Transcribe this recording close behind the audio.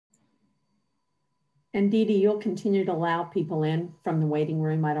And Dee Dee, you'll continue to allow people in from the waiting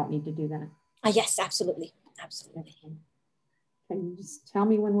room. I don't need to do that. Yes, absolutely. Absolutely. Can you just tell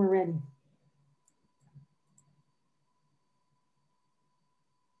me when we're ready?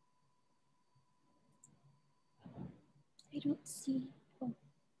 I don't see. Oh.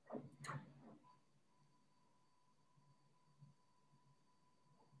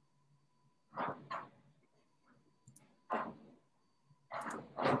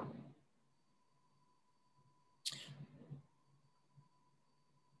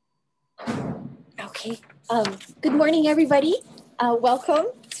 Okay. Good morning, everybody. Welcome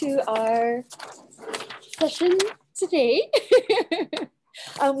to our session today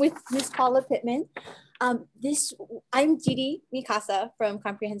with Ms. Paula Pittman. I'm Dee Dee Mikasa from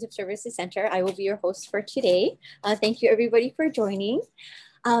Comprehensive Services Center. I will be your host for today. Thank you, everybody, for joining.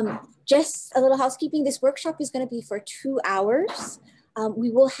 Just a little housekeeping. This workshop is going to be for 2 hours.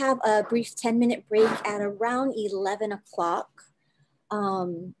 We will have a brief 10-minute break at around 11 o'clock.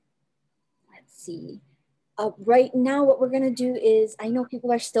 Let's see. Right now, what we're going to do is, I know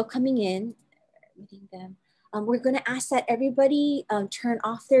people are still coming in, meeting them. We're going to ask that everybody turn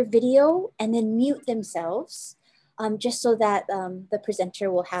off their video and then mute themselves, just so that the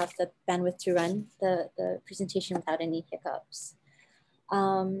presenter will have the bandwidth to run the presentation without any hiccups.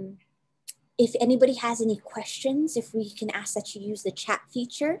 If anybody has any questions, if we can ask that you use the chat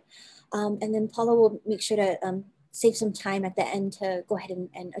feature, and then Paula will make sure to save some time at the end to go ahead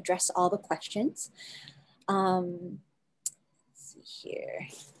and address all the questions. Let's see here.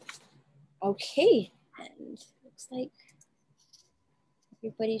 Okay, and looks like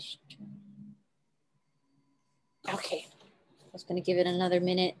everybody's joining. Okay, I was going to give it another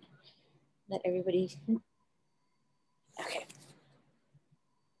minute. Let everybody. Okay.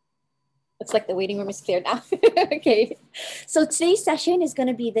 Looks like the waiting room is clear now. Okay, so today's session is going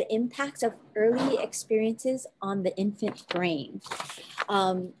to be the impact of early experiences on the infant brain.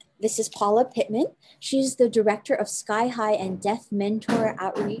 This is Paula Pittman. She's the director of Sky High and Deaf Mentor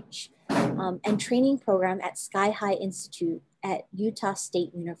Outreach and Training Program at Sky High Institute at Utah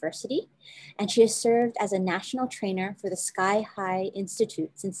State University. And she has served as a national trainer for the Sky High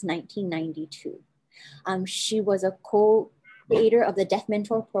Institute since 1992. She was a co-creator of the Deaf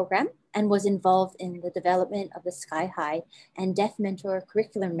Mentor Program and was involved in the development of the Sky High and Deaf Mentor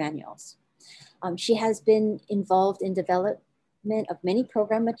curriculum manuals. She has been involved in development of many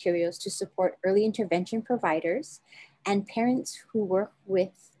program materials to support early intervention providers and parents who work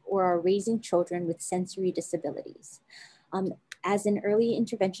with or are raising children with sensory disabilities. As an early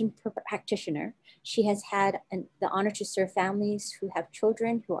intervention practitioner, she has had the honor to serve families who have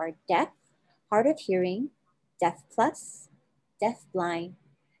children who are deaf, hard of hearing, deaf plus, deaf blind,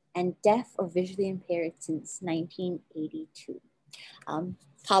 and deaf or visually impaired since 1982.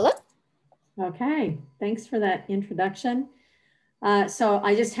 Paula? Okay, thanks for that introduction. So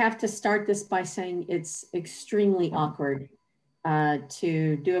I just have to start this by saying it's extremely awkward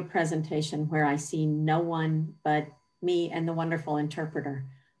to do a presentation where I see no one but me and the wonderful interpreter.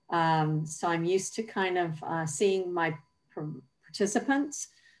 So I'm used to kind of seeing my participants.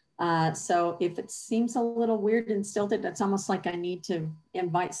 So if it seems a little weird and stilted, it's almost like I need to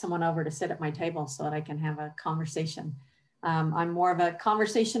invite someone over to sit at my table so that I can have a conversation. I'm more of a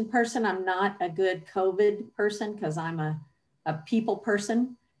conversation person. I'm not a good COVID person because I'm a people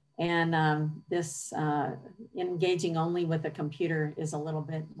person. And this engaging only with a computer is a little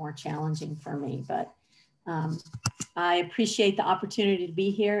bit more challenging for me. But I appreciate the opportunity to be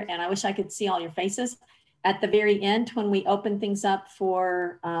here, and I wish I could see all your faces. At the very end, when we open things up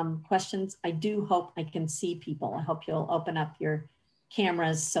for questions, I do hope I can see people. I hope you'll open up your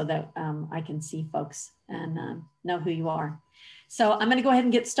cameras so that I can see folks and know who you are. So I'm gonna go ahead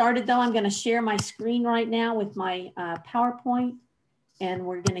and get started though. I'm gonna share my screen right now with my PowerPoint, and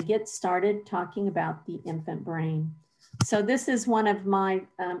we're gonna get started talking about the infant brain. So this is one of my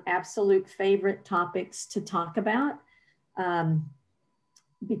absolute favorite topics to talk about.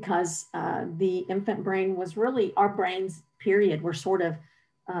 Because the infant brain was really our brains, period, were sort of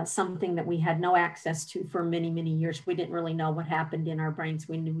something that we had no access to for many, many years. We didn't really know what happened in our brains.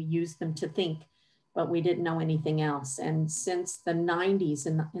 We knew we used them to think, but we didn't know anything else. And since the 90s,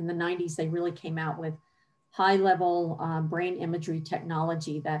 in the 90s, they really came out with high-level brain imagery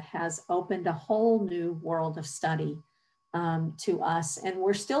technology that has opened a whole new world of study to us. And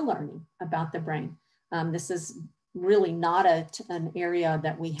we're still learning about the brain. This is really not an area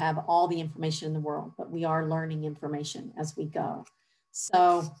that we have all the information in the world, but we are learning information as we go.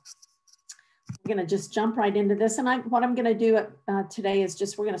 So I'm going to just jump right into this. And what I'm going to do today is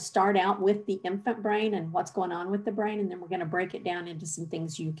we're going to start out with the infant brain and what's going on with the brain. And then we're going to break it down into some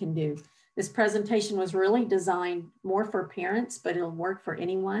things you can do. This presentation was really designed more for parents, but it'll work for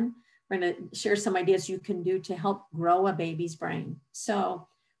anyone. We're going to share some ideas you can do to help grow a baby's brain. So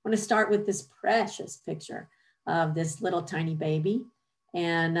I'm going to start with this precious picture of this little tiny baby.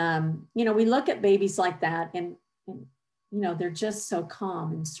 And, we look at babies like that and they're just so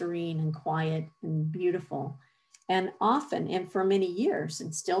calm and serene and quiet and beautiful. And often, and for many years,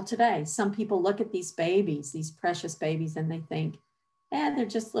 and still today, some people look at these babies, these precious babies, and they think, they're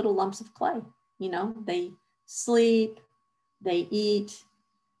just little lumps of clay. They sleep, they eat,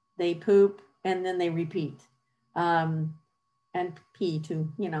 they poop, and then they repeat. And pee too,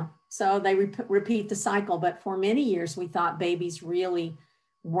 So they repeat the cycle. But for many years, we thought babies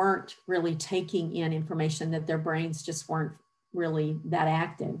weren't really taking in information, that their brains just weren't really that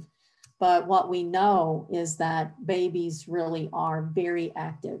active. But what we know is that babies really are very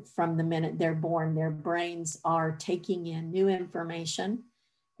active from the minute they're born. Their brains are taking in new information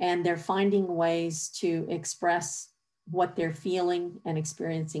and they're finding ways to express what they're feeling and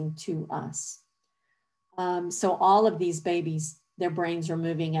experiencing to us. So all of these babies, their brains are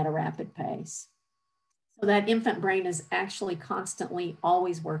moving at a rapid pace. So that infant brain is actually constantly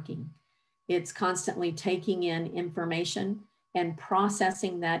always working. It's constantly taking in information and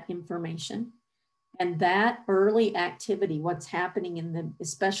processing that information. And that early activity, what's happening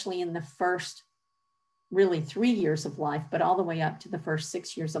especially in the first really 3 years of life, but all the way up to the first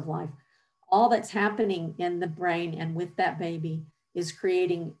 6 years of life, all that's happening in the brain and with that baby is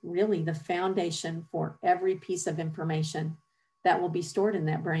creating really the foundation for every piece of information that will be stored in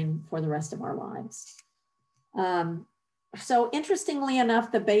that brain for the rest of our lives. So interestingly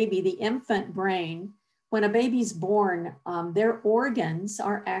enough, the infant brain, when a baby's born, their organs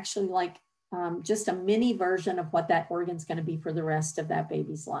are actually like just a mini version of what that organ's going to be for the rest of that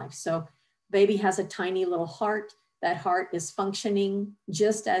baby's life. So baby has a tiny little heart. That heart is functioning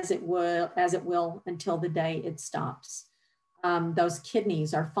just as it will until the day it stops. Those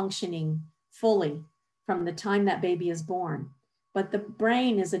kidneys are functioning fully from the time that baby is born. But the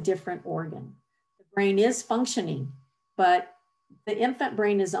brain is a different organ. Brain is functioning, but the infant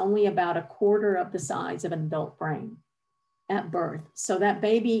brain is only about a quarter of the size of an adult brain at birth. So that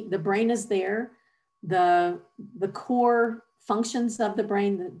baby, the brain is there. The core functions of the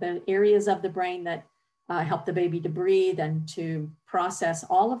brain, the areas of the brain that help the baby to breathe and to process,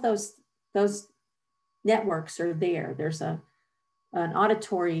 all of those networks are there. There's an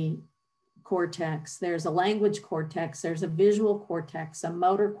auditory cortex, there's a language cortex, there's a visual cortex, a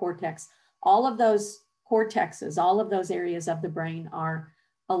motor cortex. All of those cortexes, all of those areas of the brain are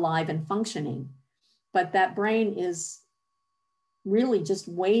alive and functioning, but that brain is really just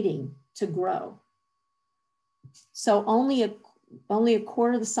waiting to grow. So only a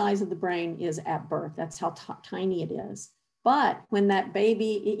quarter of the size of the brain is at birth. That's how tiny it is. But when that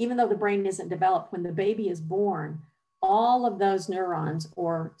baby, even though the brain isn't developed, when the baby is born, all of those neurons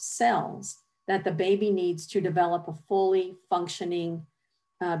or cells that the baby needs to develop a fully functioning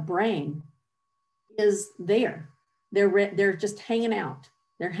brain is there. They're just hanging out.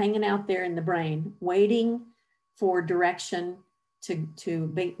 They're hanging out there in the brain, waiting for direction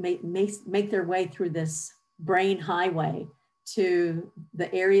to make their way through this brain highway to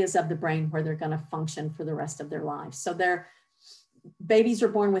the areas of the brain where they're going to function for the rest of their lives. So babies are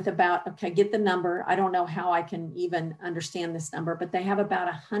born with about, okay, get the number. I don't know how I can even understand this number, but they have about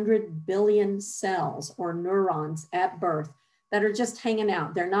 100 billion cells or neurons at birth that are just hanging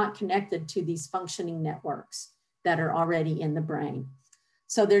out. They're not connected to these functioning networks that are already in the brain.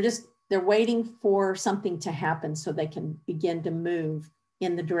 So they're waiting for something to happen so they can begin to move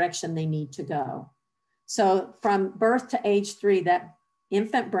in the direction they need to go. So from birth to age 3, that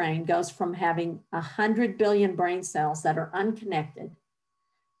infant brain goes from having 100 billion brain cells that are unconnected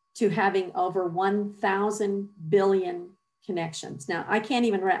to having over 1,000 billion connections. Now, I can't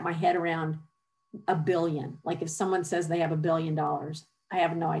even wrap my head around a billion. Like if someone says they have $1 billion, I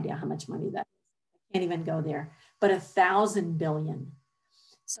have no idea how much money that is. I can't even go there, but 1,000 billion.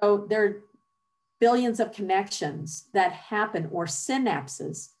 So there are billions of connections that happen, or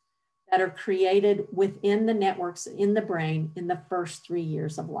synapses that are created within the networks in the brain in the first 3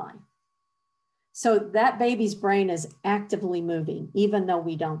 years of life. So that baby's brain is actively moving, even though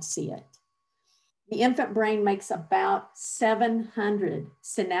we don't see it. The infant brain makes about 700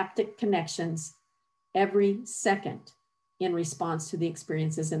 synaptic connections every second in response to the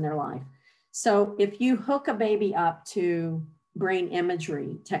experiences in their life. So if you hook a baby up to brain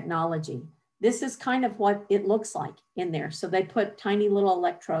imagery technology, this is kind of what it looks like in there. So they put tiny little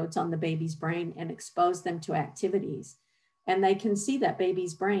electrodes on the baby's brain and expose them to activities. And they can see that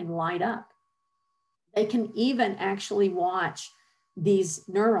baby's brain light up. They can even actually watch these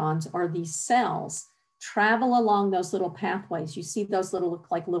neurons or these cells travel along those little pathways. You see those little,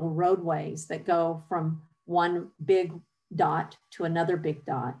 look like little roadways that go from one big dot to another big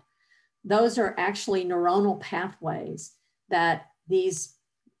dot. Those are actually neuronal pathways that these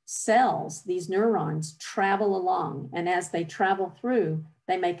cells, these neurons, travel along. And as they travel through,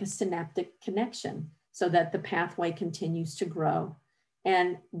 they make a synaptic connection so that the pathway continues to grow.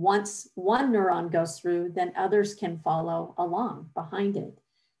 And once one neuron goes through, then others can follow along behind it.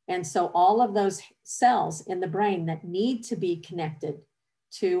 And so all of those cells in the brain that need to be connected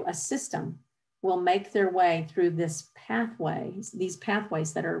to a system will make their way through these pathways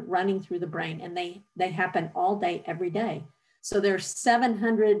that are running through the brain, and they happen all day, every day. So there's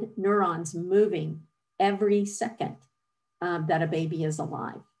 700 neurons moving every second that a baby is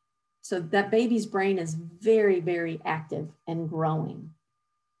alive. So that baby's brain is very, very active and growing.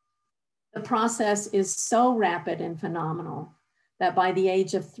 The process is so rapid and phenomenal that by the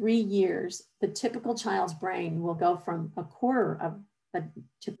age of 3 years, the typical child's brain will go from a quarter of a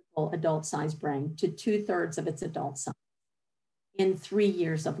typical adult-sized brain to 2/3 of its adult size in 3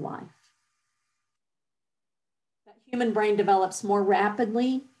 years of life. The human brain develops more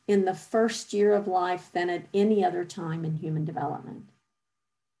rapidly in the first year of life than at any other time in human development.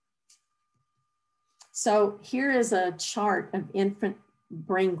 So here is a chart of infant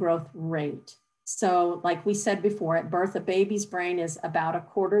brain growth rate. So like we said before, at birth, a baby's brain is about a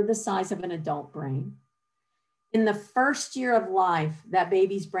quarter the size of an adult brain. In the first year of life, that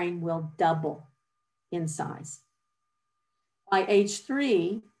baby's brain will double in size. By age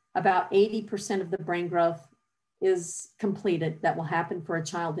 3, about 80% of the brain growth is completed that will happen for a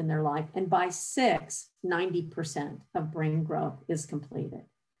child in their life. And by 6, 90% of brain growth is completed.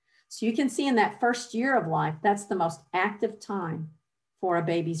 So you can see in that first year of life, that's the most active time for a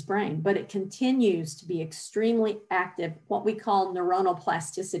baby's brain, but it continues to be extremely active. What we call neuronal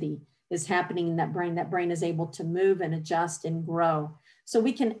plasticity is happening in that brain. That brain is able to move and adjust and grow. So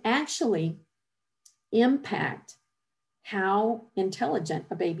we can actually impact how intelligent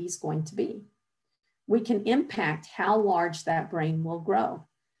a baby is going to be. We can impact how large that brain will grow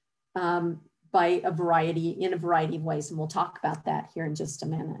in a variety of ways. And we'll talk about that here in just a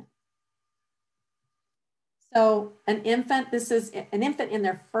minute. So this is an infant in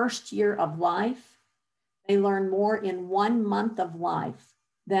their first year of life. They learn more in 1 month of life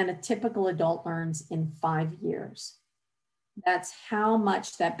than a typical adult learns in 5 years. That's how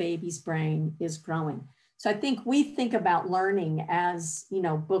much that baby's brain is growing. So I think we think about learning as,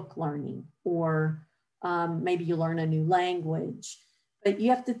 book learning, or maybe you learn a new language. But you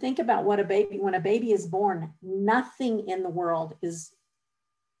have to think about when a baby is born, nothing in the world is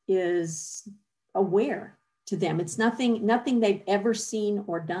aware to them. It's nothing they've ever seen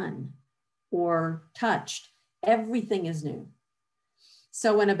or done or touched. Everything is new.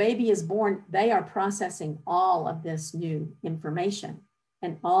 So when a baby is born, they are processing all of this new information,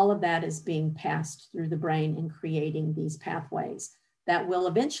 and all of that is being passed through the brain and creating these pathways that will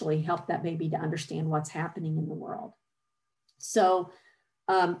eventually help that baby to understand what's happening in the world. So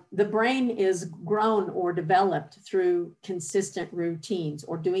the brain is grown or developed through consistent routines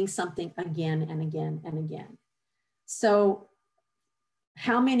or doing something again and again and again. So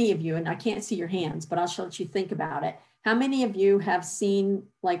how many of you, and I can't see your hands, but I'll let you think about it. How many of you have seen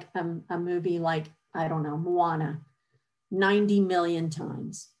like a movie like, I don't know, Moana 90 million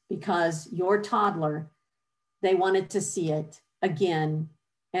times because your toddler, they wanted to see it again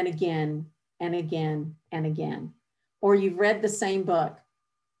and again and again and again? Or you've read the same book,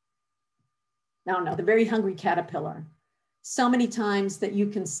 I don't know, The Very Hungry Caterpillar, so many times that you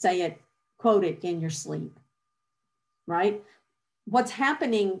can say it, quote it in your sleep, right? What's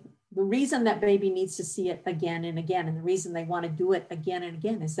happening, the reason that baby needs to see it again and again, and the reason they want to do it again and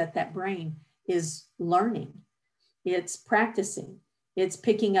again, is that brain is learning. It's practicing. It's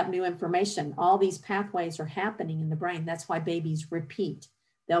picking up new information. All these pathways are happening in the brain. That's why babies repeat.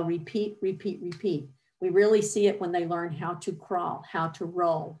 They'll repeat, repeat, repeat. We really see it when they learn how to crawl, how to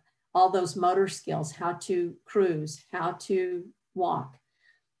roll, all those motor skills, how to cruise, how to walk.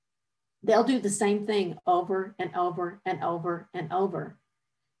 They'll do the same thing over and over and over and over.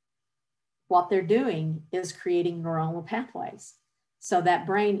 What they're doing is creating neuronal pathways. So that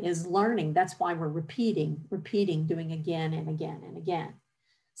brain is learning. That's why we're repeating, doing again and again and again.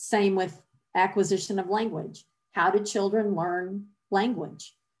 Same with acquisition of language. How do children learn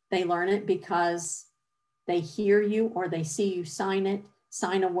language? They learn it because they hear you or they see you sign it.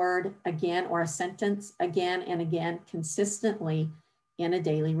 sign a word again or a sentence again and again consistently in a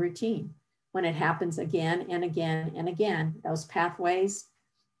daily routine. When it happens again and again and again, those pathways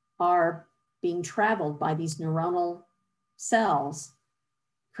are being traveled by these neuronal cells,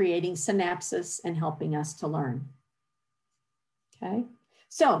 creating synapses and helping us to learn. Okay,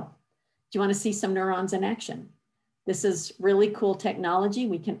 so do you want to see some neurons in action? This is really cool technology.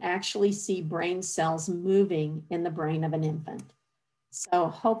 We can actually see brain cells moving in the brain of an infant. So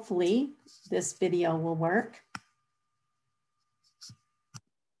hopefully this video will work.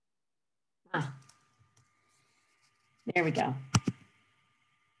 There we go.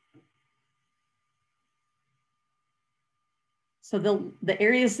 So the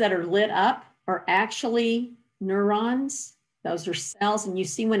areas that are lit up are actually neurons. Those are cells. And you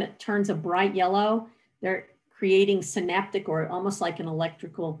see when it turns a bright yellow, they're creating synaptic or almost like an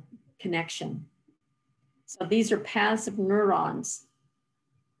electrical connection. So these are paths of neurons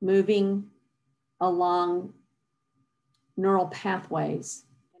moving along neural pathways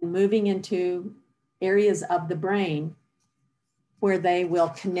and moving into areas of the brain where they will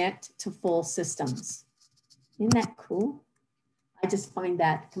connect to full systems. Isn't that cool? I just find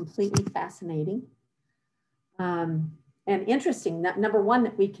that completely fascinating. And interesting, that number one,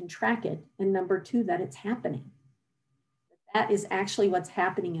 that we can track it, and number two, that it's happening. That is actually what's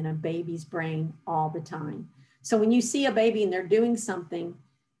happening in a baby's brain all the time. So when you see a baby and they're doing something,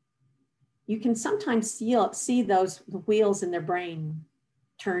 you can sometimes see those wheels in their brain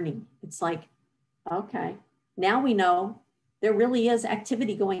turning. It's like, okay, now we know there really is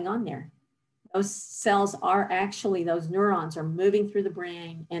activity going on there. Those cells are actually, those neurons are moving through the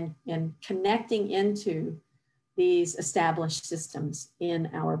brain and connecting into these established systems in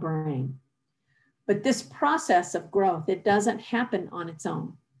our brain. But this process of growth, it doesn't happen on its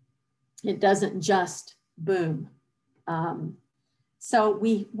own. It doesn't just boom. So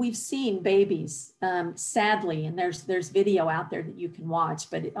we've seen babies, sadly, and there's video out there that you can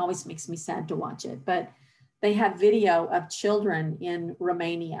watch, but it always makes me sad to watch it. But they have video of children in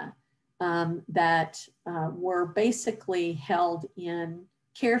Romania that were basically held in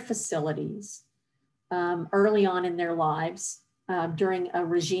care facilities early on in their lives during a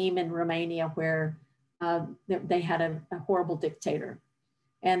regime in Romania where they had a horrible dictator.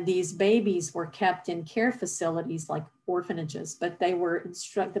 And these babies were kept in care facilities like orphanages, but they were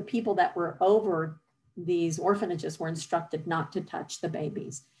the people that were over these orphanages were instructed not to touch the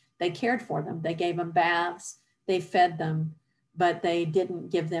babies. They cared for them. They gave them baths, they fed them, but they didn't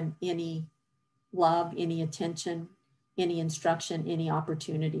give them any love, any attention, any instruction, any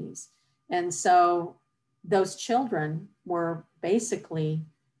opportunities. And so those children were basically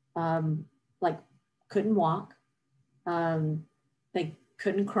like couldn't walk, they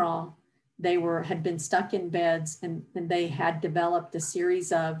couldn't crawl, they had been stuck in beds, and they had developed a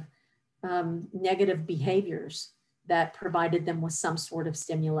series of negative behaviors that provided them with some sort of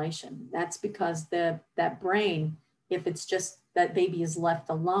stimulation. That's because that brain, if it's just that baby is left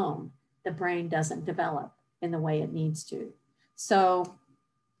alone, the brain doesn't develop in the way it needs to. So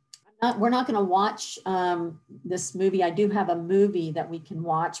we're not going to watch this movie. I do have a movie that we can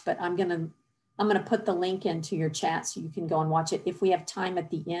watch, but I'm going to put the link into your chat so you can go and watch it. If we have time at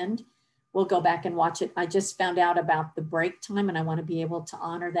the end, we'll go back and watch it. I just found out about the break time, and I want to be able to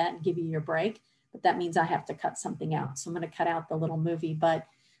honor that and give you your break, but that means I have to cut something out. So I'm going to cut out the little movie, but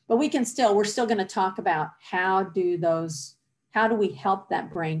we're still going to talk about how do we help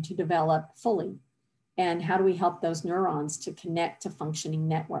that brain to develop fully, and how do we help those neurons to connect to functioning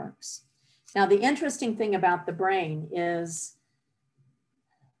networks. Now, the interesting thing about the brain is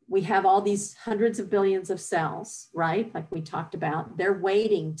we have all these hundreds of billions of cells, right? Like we talked about, they're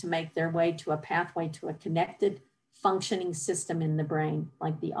waiting to make their way to a pathway to a connected functioning system in the brain,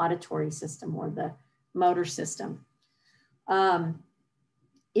 like the auditory system or the motor system.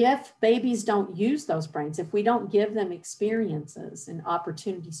 If babies don't use those brains, if we don't give them experiences and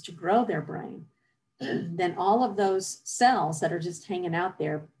opportunities to grow their brain, then all of those cells that are just hanging out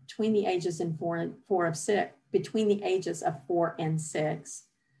there between the ages of 4 and 6,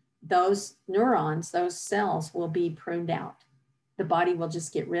 those neurons, those cells will be pruned out. The body will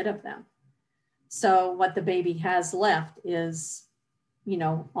just get rid of them. So what the baby has left is,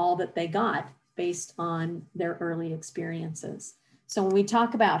 all that they got based on their early experiences. So when we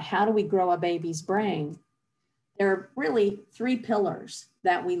talk about how do we grow a baby's brain, there are really 3 pillars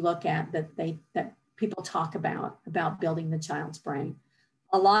that we look at that people talk about building the child's brain.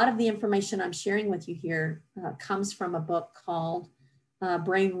 A lot of the information I'm sharing with you here comes from a book called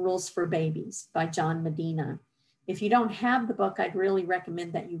Brain Rules for Babies by John Medina. If you don't have the book, I'd really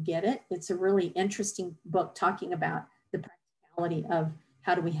recommend that you get it. It's a really interesting book talking about the reality of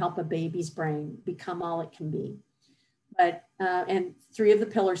how do we help a baby's brain become all it can be. But, and three of the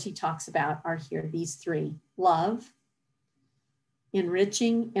pillars he talks about are here, these three: love,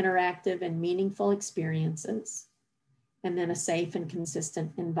 enriching, interactive, and meaningful experiences, and then a safe and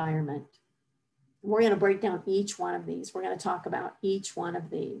consistent environment. We're going to break down each one of these. We're going to talk about each one of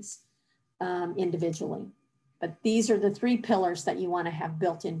these individually. But these are the three pillars that you want to have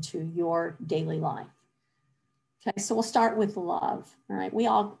built into your daily life. Okay, so we'll start with love. All right, we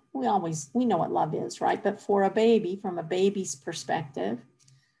know what love is, right? But for a baby, from a baby's perspective,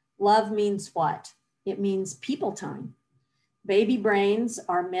 love means what? It means people time. Baby brains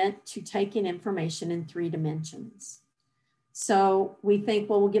are meant to take in information in 3 dimensions. So we think,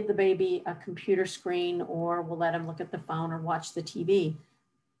 well, we'll give the baby a computer screen, or we'll let them look at the phone or watch the TV.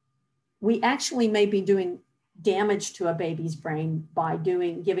 We actually may be doing damage to a baby's brain by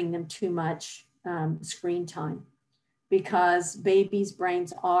giving them too much screen time, because babies'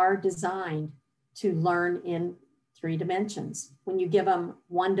 brains are designed to learn in 3 dimensions. When you give them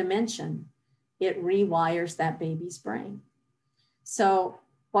 1 dimension, it rewires that baby's brain. So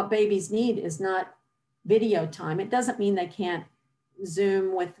what babies need is not video time. It doesn't mean they can't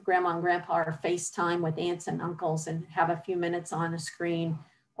Zoom with grandma and grandpa or FaceTime with aunts and uncles and have a few minutes on a screen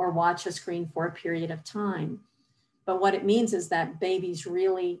or watch a screen for a period of time. But what it means is that babies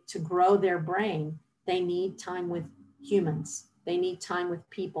really, to grow their brain, they need time with humans. They need time with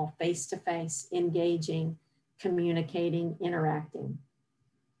people, face to face, engaging, communicating, interacting.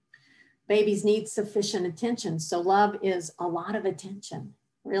 Babies need sufficient attention. So love is a lot of attention,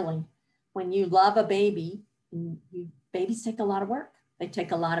 really. When you love a baby, babies take a lot of work. They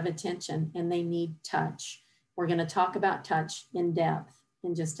take a lot of attention, and they need touch. We're going to talk about touch in depth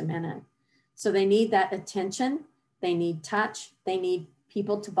in just a minute. So they need that attention. They need touch. They need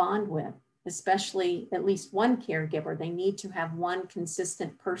people to bond with, especially at least one caregiver. They need to have one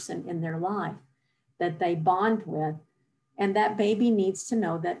consistent person in their life that they bond with. And that baby needs to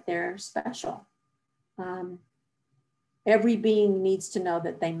know that they're special. Every being needs to know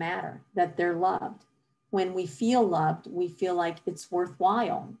that they matter, that they're loved. When we feel loved, we feel like it's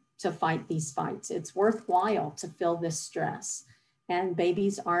worthwhile to fight these fights. It's worthwhile to feel this stress. And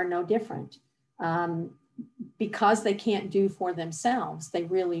babies are no different. Because they can't do for themselves, they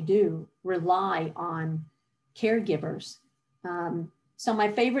really do rely on caregivers. So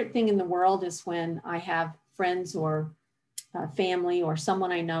my favorite thing in the world is when I have friends or family or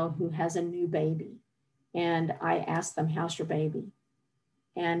someone I know who has a new baby, and I ask them, how's your baby?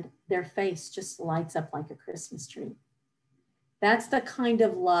 And their face just lights up like a Christmas tree. That's the kind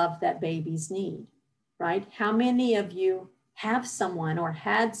of love that babies need, right? How many of you have someone or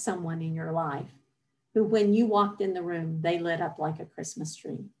had someone in your life who, when you walked in the room, they lit up like a Christmas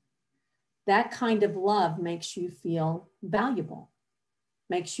tree? That kind of love makes you feel valuable,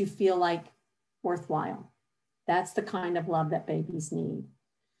 makes you feel like worthwhile. That's the kind of love that babies need.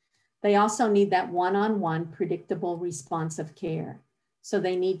 They also need that one-on-one, predictable, responsive care. So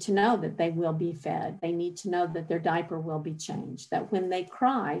they need to know that they will be fed. They need to know that their diaper will be changed, that when they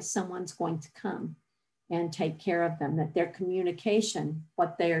cry, someone's going to come and take care of them, that their communication,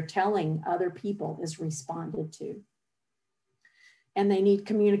 what they are telling other people, is responded to. And they need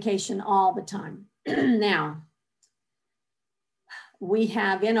communication all the time. Now, we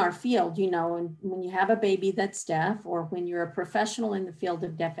have in our field, you know, and when you have a baby that's deaf, or when you're a professional in the field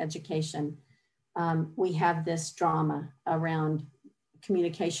of deaf education, we have this drama around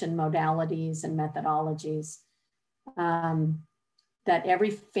communication modalities and methodologies that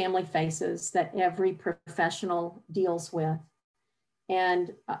every family faces, that every professional deals with.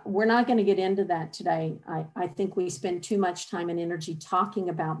 And we're not going to get into that today. I think we spend too much time and energy talking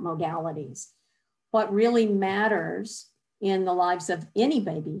about modalities. What really matters in the lives of any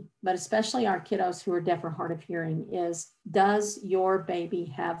baby, but especially our kiddos who are deaf or hard of hearing, is, does your baby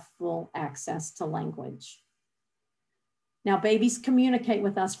have full access to language? Now, babies communicate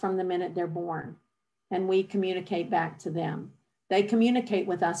with us from the minute they're born, and we communicate back to them. They communicate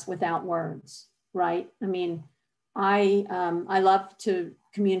with us without words, right? I mean, I love to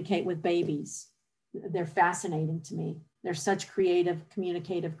communicate with babies. They're fascinating to me. They're such creative,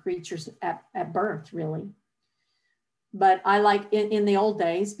 communicative creatures at birth, really. But I like, in the old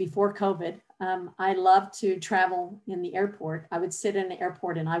days, before COVID, I loved to travel in the airport. I would sit in the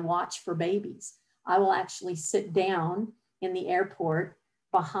airport and I watch for babies. I will actually sit down in the airport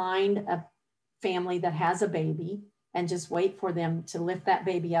behind a family that has a baby and just wait for them to lift that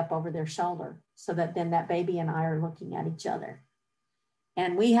baby up over their shoulder, so that then that baby and I are looking at each other.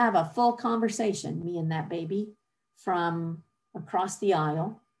 And we have a full conversation, me and that baby, from across the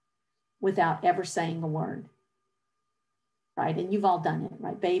aisle without ever saying a word. right? And you've all done it,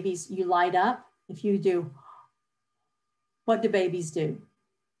 right? Babies, you light up. If you do, what do babies do?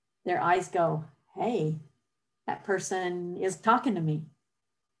 Their eyes go, hey, that person is talking to me.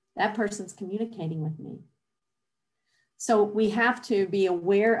 That person's communicating with me. So we have to be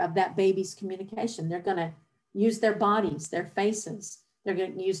aware of that baby's communication. They're going to use their bodies, their faces. They're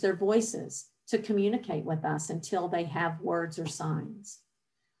going to use their voices to communicate with us until they have words or signs.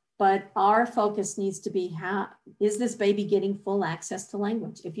 But our focus needs to be, how is this baby getting full access to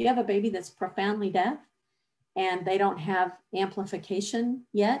language? If you have a baby that's profoundly deaf and they don't have amplification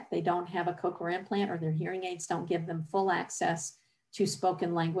yet, they don't have a cochlear implant, or their hearing aids don't give them full access to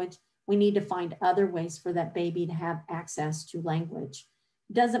spoken language, we need to find other ways for that baby to have access to language.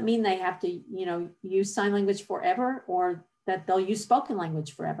 It doesn't mean they have to, use sign language forever, or that they'll use spoken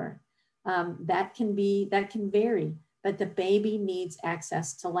language forever. That can vary, but the baby needs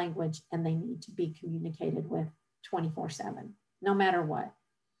access to language, and they need to be communicated with 24/7, no matter what.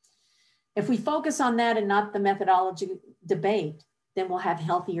 If we focus on that and not the methodology debate, then we'll have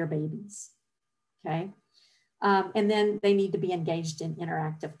healthier babies, okay? And then they need to be engaged in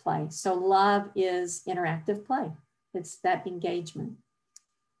interactive play. So love is interactive play. It's that engagement.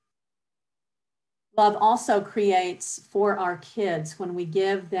 Love also creates for our kids, when we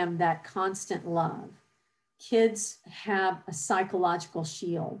give them that constant love, kids have a psychological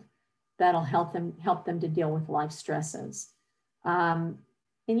shield that'll help them to deal with life stresses.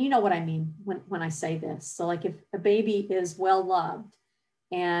 And you know what I mean when I say this. So like if a baby is well loved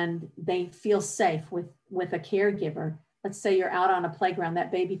and they feel safe with a caregiver, let's say you're out on a playground,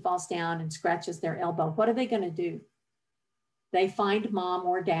 that baby falls down and scratches their elbow. What are they going to do? They find mom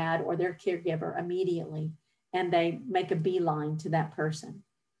or dad or their caregiver immediately, and they make a beeline to that person.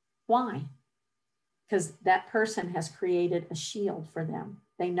 Why? Because that person has created a shield for them.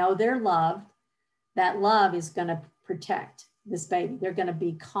 They know they're loved. That love is going to protect this baby. They're going to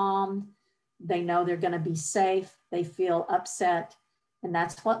be calm. They know they're going to be safe. They feel upset. And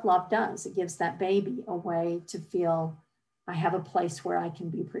that's what love does. It gives that baby a way to feel, I have a place where I can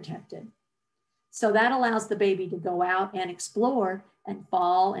be protected. So that allows the baby to go out and explore and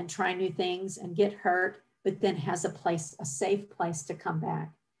fall and try new things and get hurt, but then has a safe place to come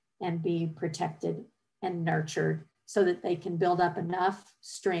back and be protected and nurtured, so that they can build up enough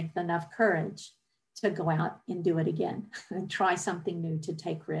strength, enough courage to go out and do it again and try something new, to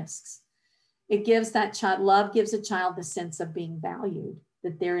take risks. It gives that child, love gives a child the sense of being valued,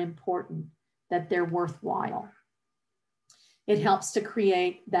 that they're important, that they're worthwhile. It helps to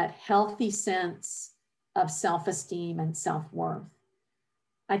create that healthy sense of self-esteem and self-worth.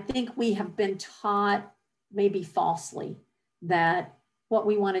 I think we have been taught, maybe falsely, that what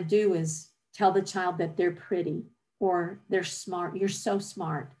we want to do is tell the child that they're pretty or they're smart. You're so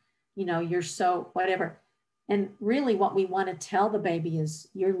smart, you're so whatever. And really what we want to tell the baby is,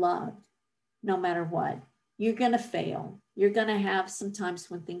 you're loved no matter what. You're going to fail. You're going to have some times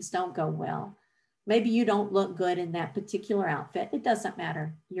when things don't go well. Maybe you don't look good in that particular outfit. It doesn't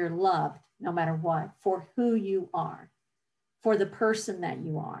matter. You're loved no matter what, for who you are, for the person that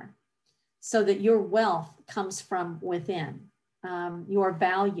you are, so that your wealth comes from within. Your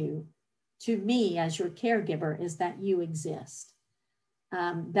value to me as your caregiver is that you exist.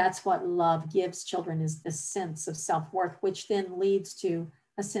 That's what love gives children, is the sense of self-worth, which then leads to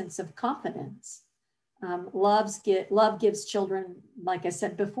a sense of confidence. Love gives children, like I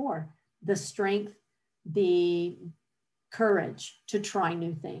said before, the strength, the courage to try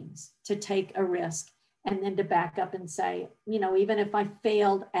new things, to take a risk, and then to back up and say, even if I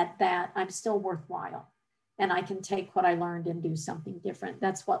failed at that, I'm still worthwhile. And I can take what I learned and do something different.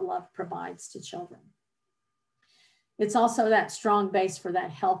 That's what love provides to children. It's also that strong base for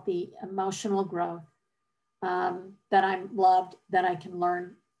that healthy emotional growth, that I'm loved, that I can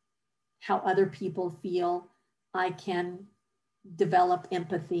learn how other people feel. I can develop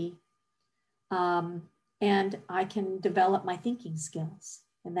empathy, and I can develop my thinking skills.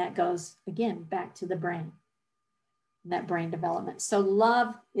 And that goes, again, back to the brain, that brain development. So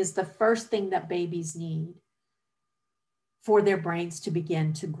love is the first thing that babies need for their brains to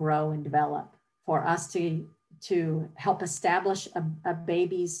begin to grow and develop, for us to help establish a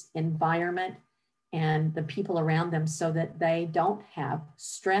baby's environment and the people around them, so that they don't have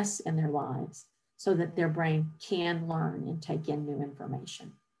stress in their lives, so that their brain can learn and take in new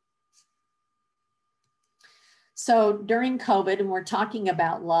information. So during COVID, and we're talking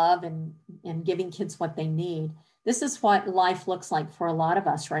about love and giving kids what they need, this is what life looks like for a lot of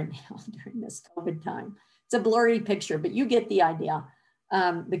us right now during this COVID time. It's a blurry picture, but you get the idea.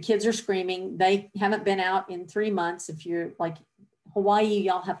 The kids are screaming. They haven't been out in 3 months. If you're like Hawaii,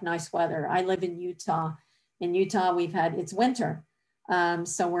 y'all have nice weather. I live in Utah, In Utah, it's winter.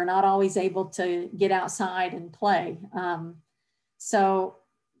 So we're not always able to get outside and play. So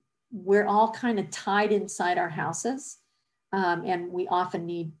we're all kind of tied inside our houses, and we often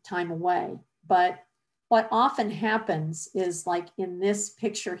need time away. But what often happens is, like in this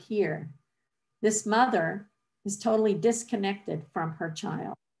picture here, this mother is totally disconnected from her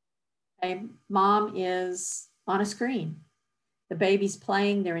child. Okay? Mom is on a screen. The baby's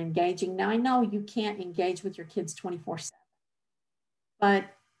playing, they're engaging. Now, I know you can't engage with your kids 24/7, but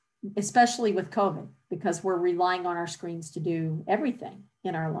especially with COVID, because we're relying on our screens to do everything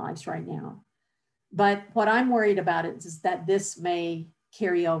in our lives right now. But what I'm worried about is that this may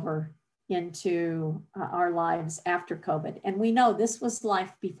carry over into our lives after COVID. And we know this was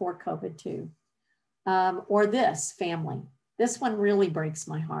life before COVID too. Or this family. This one really breaks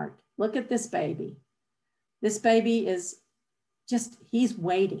my heart. Look at this baby. This baby is just, he's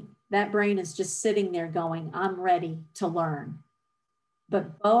waiting. That brain is just sitting there going, I'm ready to learn.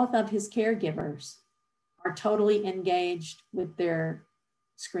 But both of his caregivers are totally engaged with their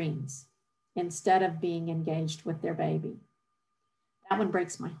screens instead of being engaged with their baby. That one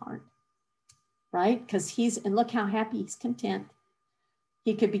breaks my heart, right? Because and look how happy, he's content.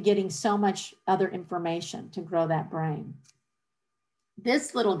 He could be getting so much other information to grow that brain.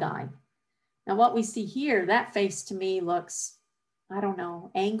 This little guy, now what we see here, that face to me looks, I don't know,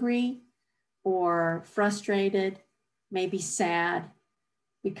 angry or frustrated, maybe sad,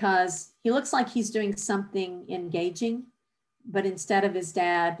 because he looks like he's doing something engaging, but instead of his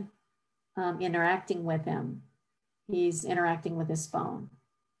dad interacting with him, he's interacting with his phone,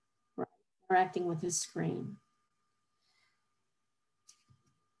 right? Interacting with his screen.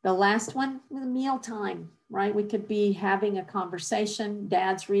 The last one, mealtime, right? We could be having a conversation,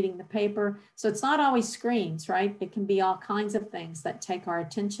 dad's reading the paper. So it's not always screens, right? It can be all kinds of things that take our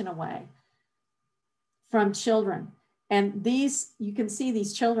attention away from children. And these, you can see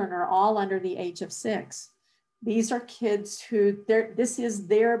these children are all under the age of 6. These are kids who, this is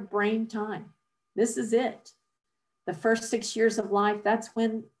their brain time. This is it. The first 6 years of life, that's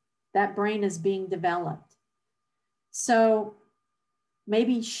when that brain is being developed. So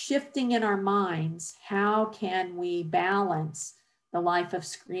maybe shifting in our minds, how can we balance the life of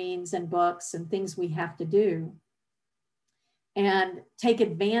screens and books and things we have to do and take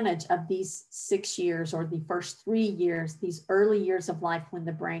advantage of these 6 years or the first 3 years, these early years of life when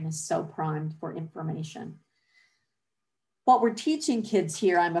the brain is so primed for information. What we're teaching kids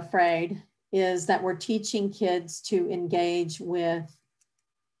here, I'm afraid, is that we're teaching kids to engage with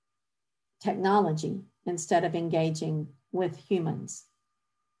technology instead of engaging with humans.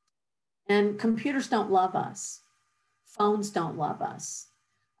 And computers don't love us. Phones don't love us.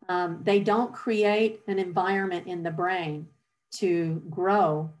 They don't create an environment in the brain to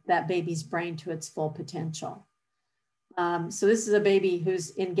grow that baby's brain to its full potential. So this is a baby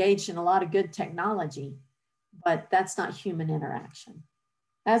who's engaged in a lot of good technology, but that's not human interaction,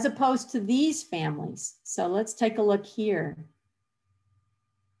 as opposed to these families. So let's take a look here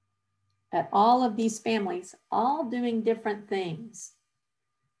at all of these families, all doing different things,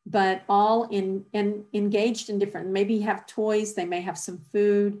 but all engaged in different, maybe have toys, they may have some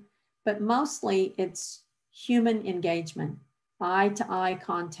food, but mostly it's human engagement, eye-to-eye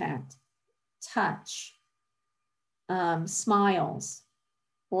contact, touch, smiles,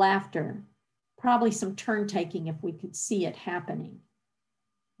 laughter, probably some turn taking if we could see it happening,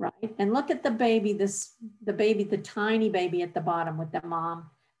 right? And look at the baby, the tiny baby at the bottom with the mom.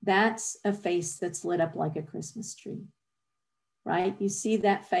 That's a face that's lit up like a Christmas tree, right? You see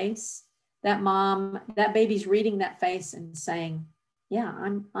that face? That mom, that baby's reading that face and saying, yeah,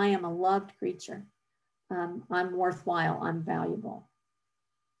 I am a loved creature. I'm worthwhile, I'm valuable.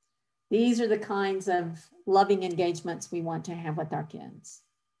 These are the kinds of loving engagements we want to have with our kids.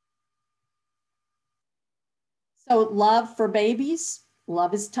 So love for babies,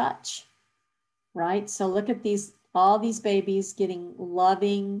 love is touch, right? So look at all these babies getting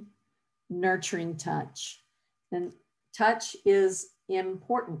loving, nurturing touch. And touch is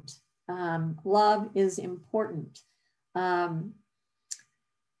important. Love is important.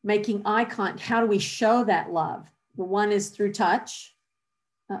 Making eye contact, how do we show that love? The one is through touch.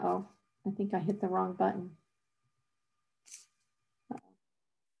 Uh-oh, I think I hit the wrong button.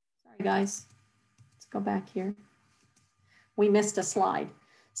 Sorry, guys. Let's go back here. We missed a slide.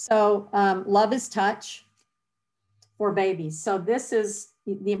 So love is touch for babies. So this is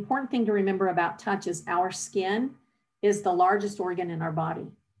the important thing to remember about touch is our skin is the largest organ in our body,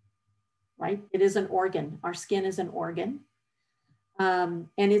 right? It is an organ. Our skin is an organ. And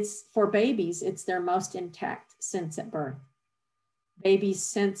it's for babies, it's their most intact sense at birth. Babies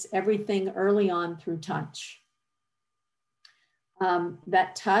sense everything early on through touch.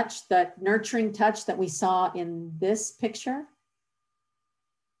 That touch, that nurturing touch that we saw in this picture,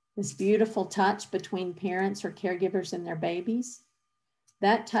 this beautiful touch between parents or caregivers and their babies,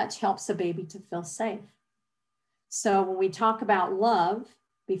 that touch helps a baby to feel safe. So when we talk about love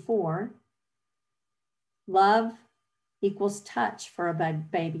before, love equals touch for a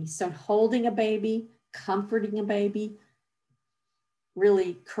baby. So holding a baby, comforting a baby,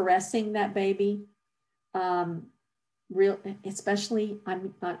 really caressing that baby, especially,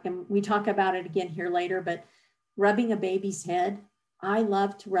 we talk about it again here later, but rubbing a baby's head. I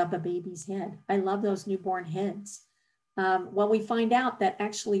love to rub a baby's head. I love those newborn heads. Well, we find out that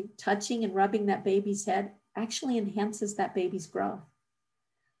actually touching and rubbing that baby's head actually enhances that baby's growth.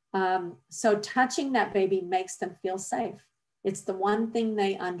 So touching that baby makes them feel safe. It's the one thing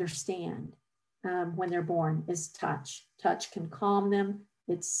they understand when they're born is touch. Touch can calm them.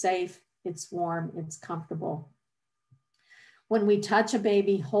 It's safe, it's warm, it's comfortable. When we touch a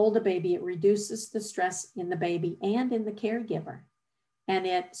baby, hold a baby, it reduces the stress in the baby and in the caregiver. And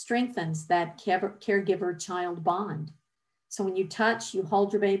it strengthens that caregiver-child bond. So when you touch, you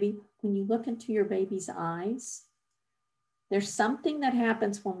hold your baby, when you look into your baby's eyes, there's something that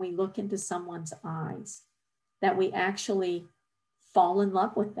happens when we look into someone's eyes that we actually fall in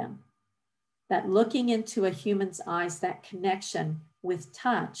love with them. That looking into a human's eyes, that connection with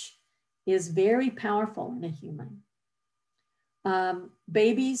touch is very powerful in a human.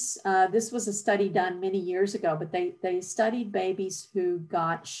 Babies, this was a study done many years ago, but they studied babies who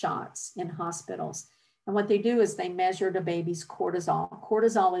got shots in hospitals. And what they do is they measured a baby's cortisol.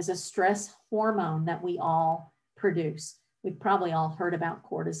 Cortisol is a stress hormone that we all produce. We've probably all heard about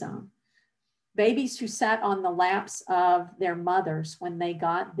cortisone. Babies who sat on the laps of their mothers when they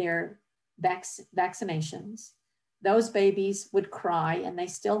got their vaccinations, those babies would cry and they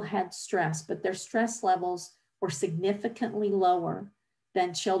still had stress, but their stress levels were significantly lower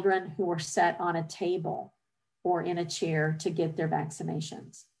than children who were set on a table or in a chair to get their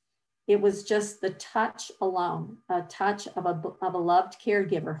vaccinations. It was just the touch alone, a touch of a loved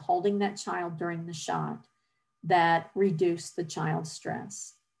caregiver holding that child during the shot that reduced the child's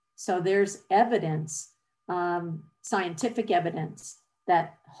stress. So there's evidence, scientific evidence,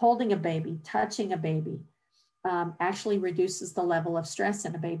 that holding a baby, touching a baby, actually reduces the level of stress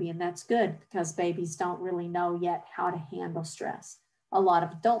in a baby. And that's good because babies don't really know yet how to handle stress. A lot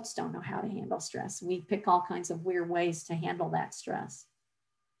of adults don't know how to handle stress. We pick all kinds of weird ways to handle that stress.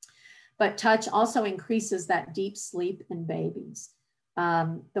 But touch also increases that deep sleep in babies.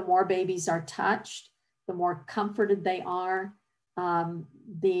 The more babies are touched, the more comforted they are,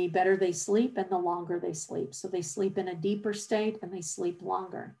 the better they sleep and the longer they sleep. So they sleep in a deeper state and they sleep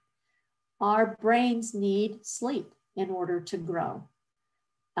longer. Our brains need sleep in order to grow.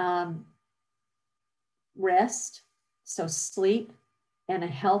 Rest, so sleep and a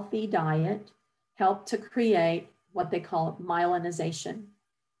healthy diet help to create what they call myelinization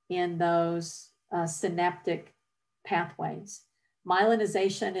in those synaptic pathways.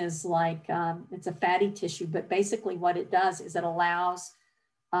 Myelinization is like, it's a fatty tissue, but basically what it does is it allows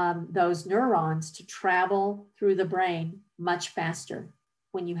those neurons to travel through the brain much faster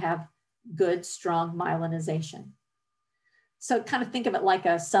when you have good, strong myelinization. So kind of think of it like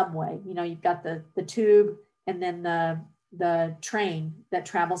a subway. You know, you've got the tube and then the train that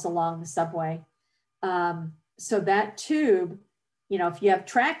travels along the subway. So that tube, you know, if you have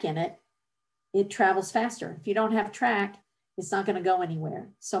track in it, it travels faster. If you don't have track, it's not going to go anywhere.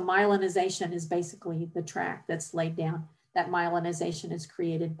 So myelinization is basically the track that's laid down. That myelinization is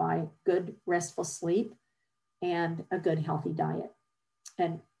created by good restful sleep and a good healthy diet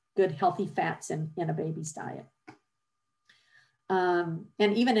and good healthy fats in a baby's diet. And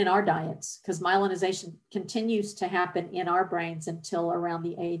even in our diets, because myelinization continues to happen in our brains until around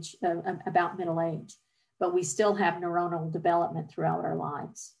the age, about middle age, but we still have neuronal development throughout our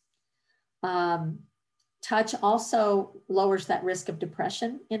lives. Touch also lowers that risk of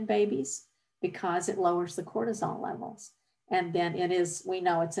depression in babies because it lowers the cortisol levels. And then it is, we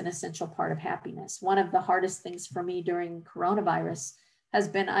know it's an essential part of happiness. One of the hardest things for me during coronavirus has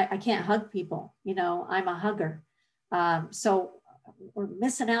been, I can't hug people, you know, I'm a hugger. So we're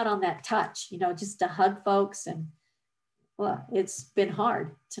missing out on that touch, you know, just to hug folks. And well, it's been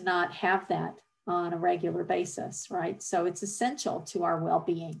hard to not have that on a regular basis, right? So it's essential to our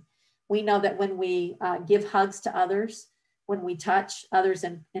well-being. We know that when we give hugs to others, when we touch others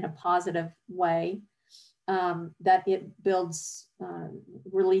in a positive way, that it builds,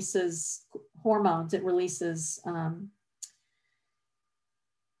 releases hormones, it releases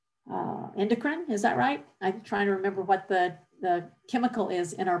endocrine, is that right? I'm trying to remember what the chemical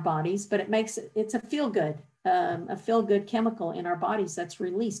is in our bodies, but it makes it, it's a feel-good a feel-good chemical in our bodies that's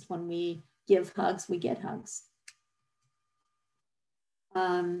released when we give hugs, we get hugs.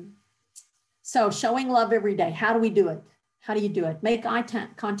 So showing love every day. How do we do it? How do you do it? Make eye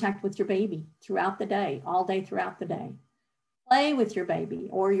contact with your baby throughout the day, all day throughout the day. Play with your baby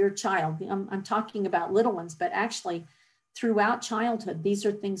or your child. I'm talking about little ones, but actually throughout childhood, these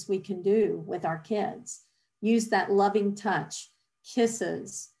are things we can do with our kids. Use that loving touch,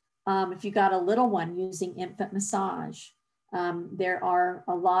 kisses. If you got a little one, using infant massage. There are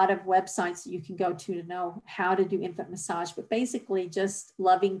a lot of websites that you can go to know how to do infant massage, but basically just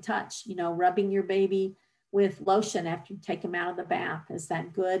loving touch, you know, rubbing your baby with lotion after you take them out of the bath is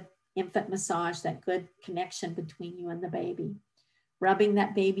that good infant massage, that good connection between you and the baby. Rubbing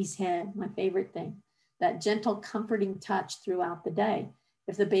that baby's head, my favorite thing, that gentle comforting touch throughout the day.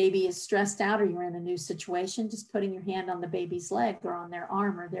 If the baby is stressed out or you're in a new situation, just putting your hand on the baby's leg or on their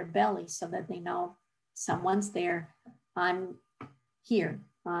arm or their belly so that they know someone's there. I'm here.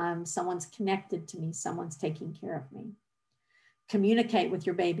 Someone's connected to me. Someone's taking care of me. Communicate with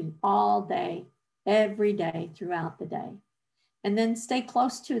your baby all day, every day, throughout the day. And then stay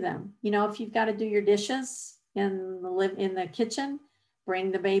close to them. You know, if you've got to do your dishes in the kitchen,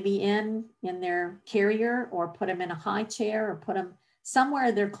 bring the baby in their carrier or put them in a high chair or put them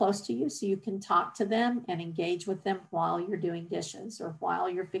somewhere they're close to you so you can talk to them and engage with them while you're doing dishes or while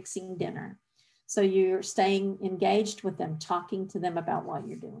you're fixing dinner. So you're staying engaged with them, talking to them about what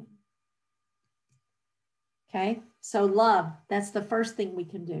you're doing. Okay, so love, that's the first thing we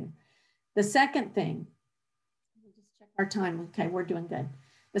can do. The second thing, we'll just check our time. Okay, we're doing good.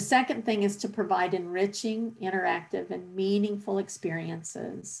 The second thing is to provide enriching, interactive, and meaningful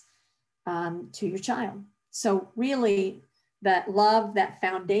experiences to your child. So really, that love, that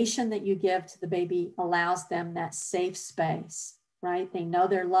foundation that you give to the baby allows them that safe space, right? They know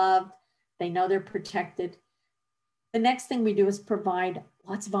they're loved. They know they're protected. The next thing we do is provide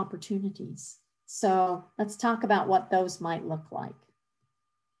lots of opportunities. So let's talk about what those might look like.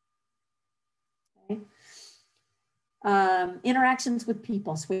 Okay. Interactions with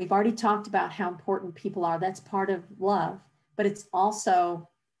people. So we've already talked about how important people are. That's part of love, but it's also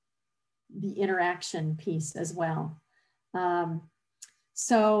the interaction piece as well.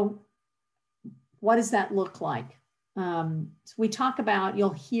 So what does that look like? So we talk about,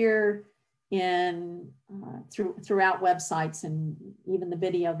 you'll hear throughout websites and even the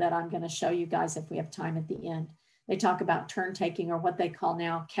video that I'm going to show you guys if we have time at the end, they talk about turn taking, or what they call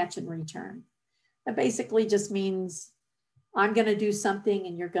now catch and return. That basically just means I'm going to do something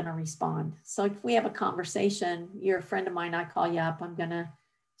and you're going to respond. So if we have a conversation, you're a friend of mine, I call you up, I'm going to,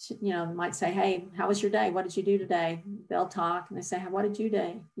 you know, might say, hey, how was your day? What did you do today? They'll talk and they say, what did you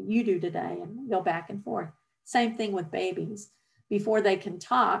do today? And we go back and forth. Same thing with babies. Before they can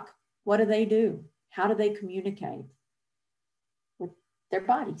talk, what do? How do they communicate? With their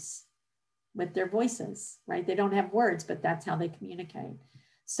bodies, with their voices, right? They don't have words, but that's how they communicate.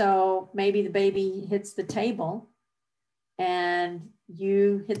 So maybe the baby hits the table and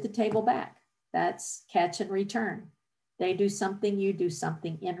you hit the table back. That's catch and return. They do something, you do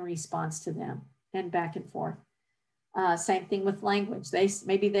something in response to them, and back and forth. Same thing with language.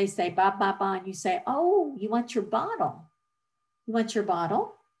 Maybe they say ba ba ba, and you say, oh, you want your bottle? You want your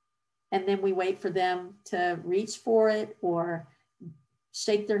bottle? And then we wait for them to reach for it or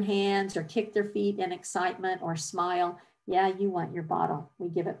shake their hands or kick their feet in excitement or smile. Yeah, you want your bottle. We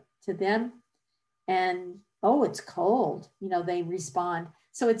give it to them and, oh, it's cold. You know, they respond.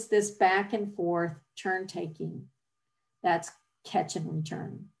 So it's this back and forth turn taking. That's catch and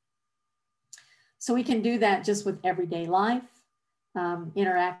return. So we can do that just with everyday life,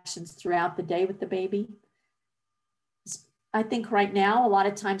 interactions throughout the day with the baby. I think right now, a lot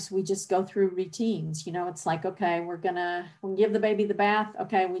of times we just go through routines. You know, it's like, okay, we'll give the baby the bath.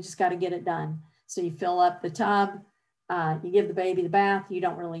 Okay, we just got to get it done. So you fill up the tub, you give the baby the bath. You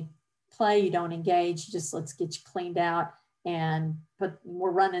don't really play, you don't engage. Just let's get you cleaned out. And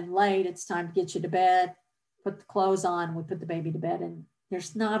we're running late. It's time to get you to bed. Put the clothes on. We put the baby to bed, and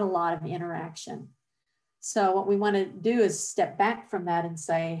there's not a lot of interaction. So what we want to do is step back from that and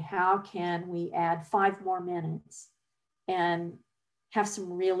say, how can we add 5 more minutes? And have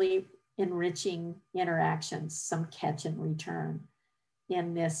some really enriching interactions, some catch and return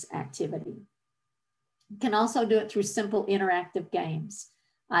in this activity. You can also do it through simple interactive games.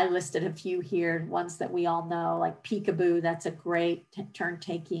 I listed a few here, ones that we all know, like peekaboo. That's a great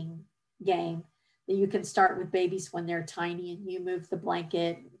turn-taking game that you can start with babies when they're tiny, and you move the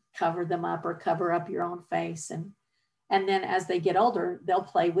blanket, cover them up, or cover up your own face. And then as they get older, they'll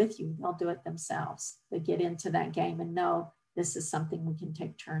play with you. They'll do it themselves. They get into that game and know this is something we can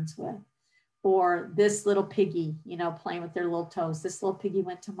take turns with. or this little piggy, you know, playing with their little toes. This little piggy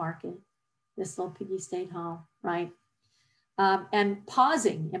went to market. This little piggy stayed home, right? And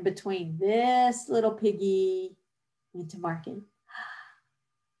pausing in between. This little piggy went to market.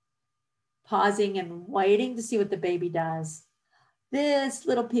 Pausing and waiting to see what the baby does. This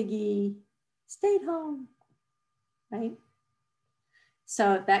little piggy stayed home, right?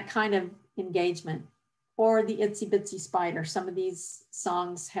 So that kind of engagement. Or the Itsy Bitsy Spider. Some of these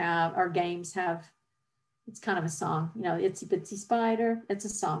songs have, or games have, it's kind of a song, you know, Itsy Bitsy Spider, it's a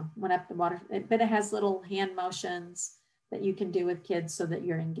song, went up the water, but it has little hand motions that you can do with kids so that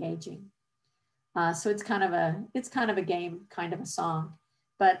you're engaging. So it's kind of a game, kind of a song,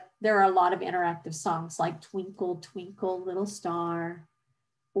 but there are a lot of interactive songs like Twinkle, Twinkle, Little Star,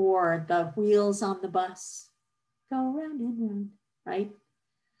 or the wheels on the bus go round and round, right?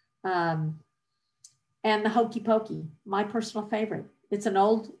 And the Hokey Pokey, my personal favorite. That's an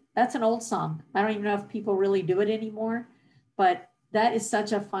old song. I don't even know if people really do it anymore, but that is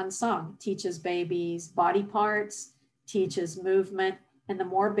such a fun song. It teaches babies body parts, teaches movement, and the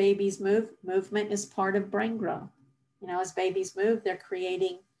more babies move, movement is part of brain growth. You know, as babies move, they're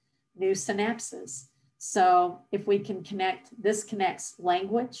creating new synapses. So if we can this connects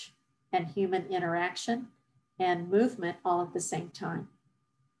language and human interaction and movement all at the same time.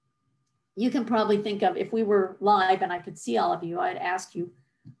 You can probably think of, if we were live and I could see all of you, I'd ask you,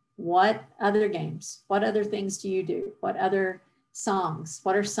 what other games, what other things do you do? What other songs?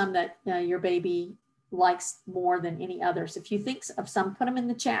 What are some that your baby likes more than any others? If you think of some, put them in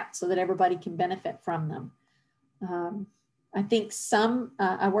the chat so that everybody can benefit from them. I think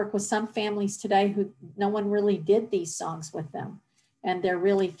I work with some families today who no one really did these songs with them. And they're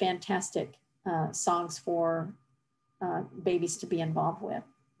really fantastic songs for babies to be involved with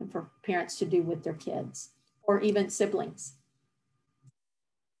and for parents to do with their kids or even siblings.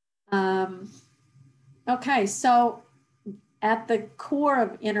 Okay, so at the core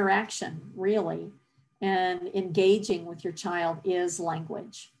of interaction, really, and engaging with your child is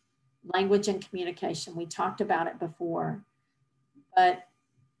language and communication. We talked about it before, but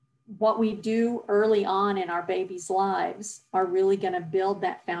what we do early on in our babies' lives are really going to build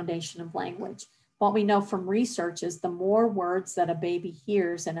that foundation of language. What we know from research is the more words that a baby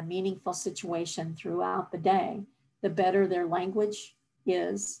hears in a meaningful situation throughout the day, the better their language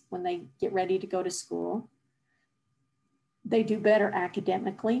is when they get ready to go to school. They do better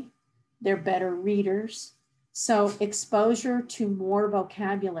academically. They're better readers. So exposure to more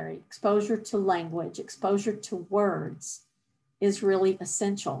vocabulary, exposure to language, exposure to words is really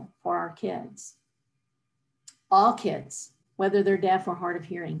essential for our kids. All kids, whether they're deaf or hard of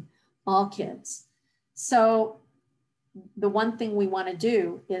hearing, all kids. So the one thing we want to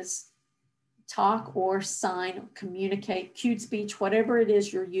do is talk or sign, communicate, cued speech, whatever it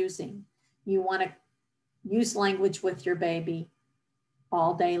is you're using. You want to use language with your baby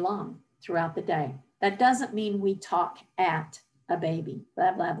all day long throughout the day. That doesn't mean we talk at a baby,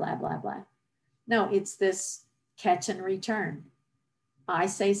 blah, blah, blah, blah, blah. No, it's this catch and return. I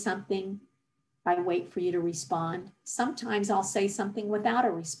say something, I wait for you to respond. Sometimes I'll say something without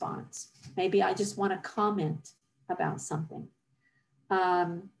a response. Maybe I just want to comment about something.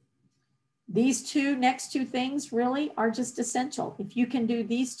 These next two things really are just essential. If you can do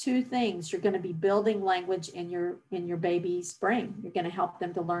these two things, you're going to be building language in your baby's brain. You're going to help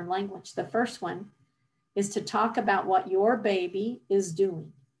them to learn language. The first one is to talk about what your baby is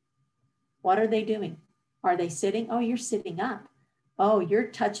doing. What are they doing? Are they sitting? Oh, you're sitting up. Oh, you're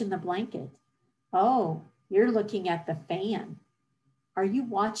touching the blanket. Oh, you're looking at the fan. Are you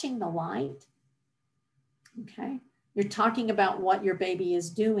watching the light? Okay. You're talking about what your baby is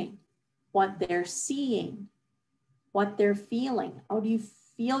doing, what they're seeing, what they're feeling. Oh, do you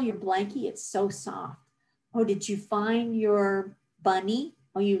feel your blankie? It's so soft. Oh, did you find your bunny?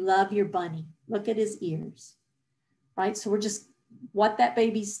 Oh, you love your bunny. Look at his ears, right? So we're just what that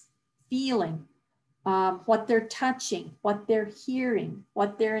baby's feeling, what they're touching, what they're hearing,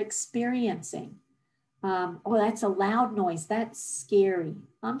 what they're experiencing. Oh, that's a loud noise. That's scary.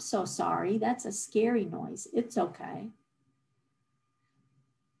 I'm so sorry. That's a scary noise. It's okay.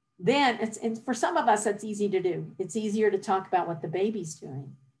 Then and for some of us, that's easy to do. It's easier to talk about what the baby's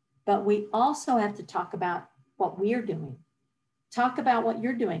doing, but we also have to talk about what we're doing. Talk about what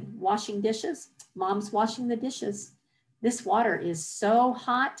you're doing. Washing dishes. Mom's washing the dishes. This water is so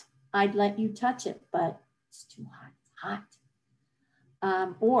hot, I'd let you touch it, but it's too hot. It's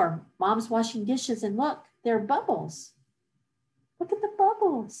hot. Or mom's washing dishes and look, there are bubbles. Look at the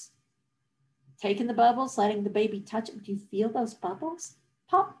bubbles. Taking the bubbles, letting the baby touch it. Do you feel those bubbles?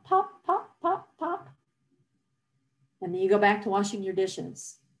 Pop, pop, pop, pop, pop. And then you go back to washing your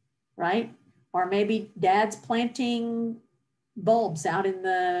dishes, right? Or maybe dad's planting bulbs out in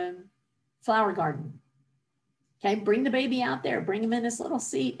the flower garden. Okay, bring the baby out there, bring him in his little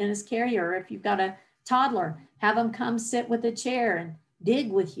seat in his carrier. Or if you've got a toddler, have him come sit with a chair and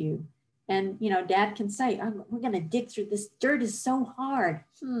dig with you. And, you know, dad can say, oh, we're going to dig through this dirt is so hard.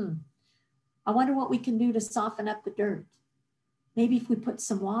 I wonder what we can do to soften up the dirt. Maybe if we put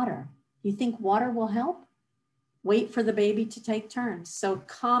some water, you think water will help? Wait for the baby to take turns. So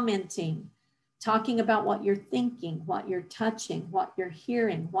commenting, talking about what you're thinking, what you're touching, what you're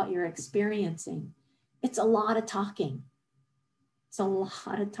hearing, what you're experiencing. It's a lot of talking. It's a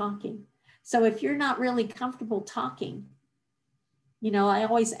lot of talking. So if you're not really comfortable talking, you know, I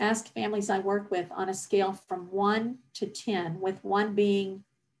always ask families I work with on a scale from 1 to 10, with 1 being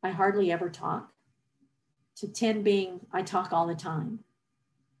I hardly ever talk, to 10 being I talk all the time.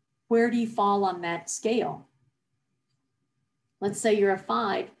 Where do you fall on that scale? Let's say you're a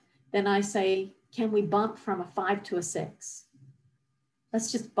 5, then I say, can we bump from a 5 to a 6?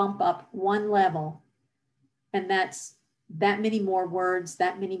 Let's just bump up 1 level. And that's that many more words,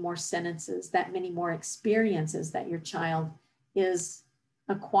 that many more sentences, that many more experiences that your child is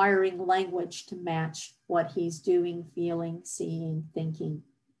acquiring language to match what he's doing, feeling, seeing, thinking,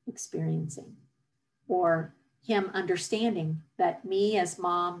 experiencing. Or him understanding that me as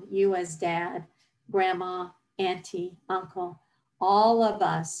mom, you as dad, grandma, auntie, uncle, all of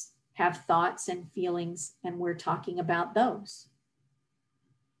us have thoughts and feelings, and we're talking about those.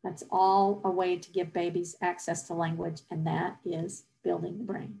 That's all a way to give babies access to language, and that is building the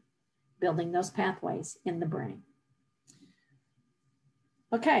brain, building those pathways in the brain.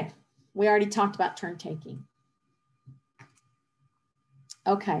 Okay, we already talked about turn taking.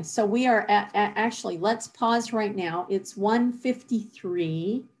 Okay, so we are at actually, let's pause right now. It's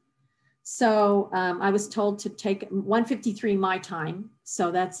 1:53. So I was told to take 1:53 my time.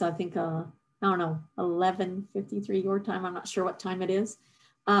 So that's, I think, I don't know, 11:53 your time. I'm not sure what time it is.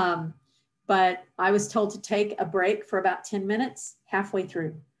 But I was told to take a break for about 10 minutes halfway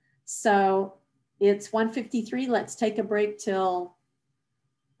through. So it's 1:53. Let's take a break till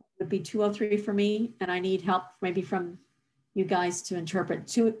it would be 2:03 for me. And I need help maybe from you guys to interpret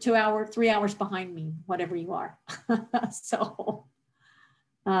 3 hours behind me, whatever you are. So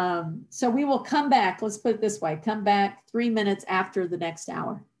we will come back. Let's put it this way. Come back 3 minutes after the next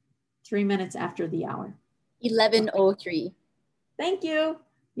hour, 3 minutes after the hour. 11:03. Thank you.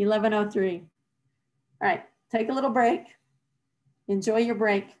 11:03. All right, take a little break. Enjoy your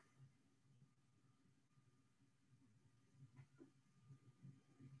break.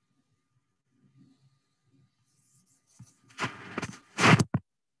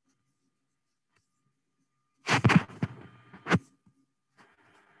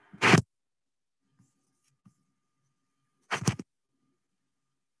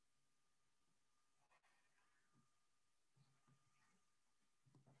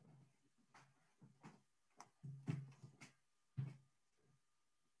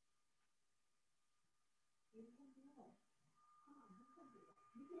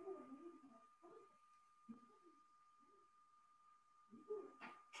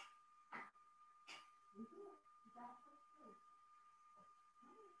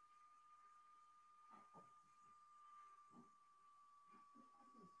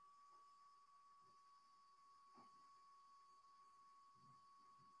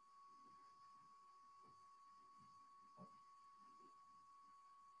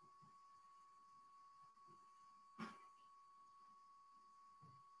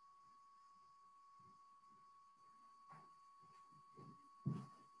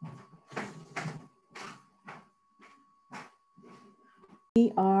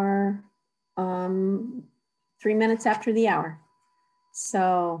 We are 3 minutes after the hour.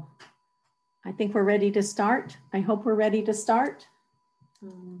 So I think we're ready to start. I hope we're ready to start.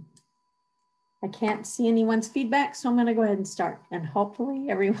 I can't see anyone's feedback, so I'm going to go ahead and start. And hopefully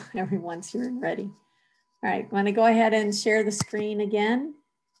everyone's here and ready. All right, I'm going to go ahead and share the screen again.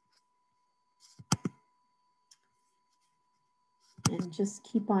 And just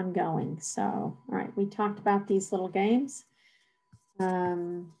keep on going. So, all right, we talked about these little games.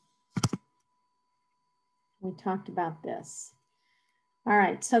 We talked about this. All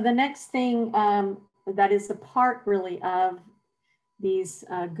right, so the next thing that is a part really of these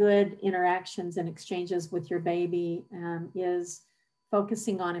good interactions and exchanges with your baby is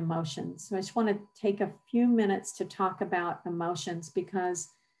focusing on emotions. So I just want to take a few minutes to talk about emotions, because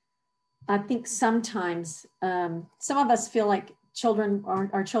I think sometimes some of us feel like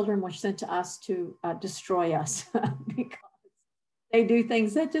our children were sent to us to destroy us because they do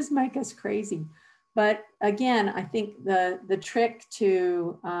things that just make us crazy. But again, I think the trick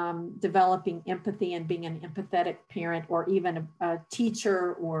to developing empathy and being an empathetic parent, or even a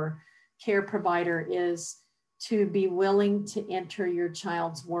teacher or care provider, is to be willing to enter your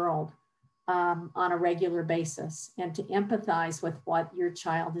child's world on a regular basis and to empathize with what your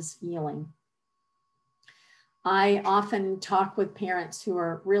child is feeling. I often talk with parents who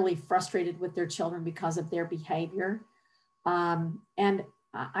are really frustrated with their children because of their behavior. And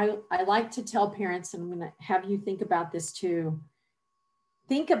I like to tell parents, and I'm going to have you think about this too.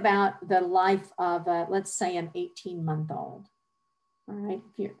 Think about the life of, let's say, an 18-month-old. All right,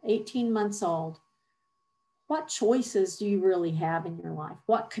 if you're 18 months old, what choices do you really have in your life?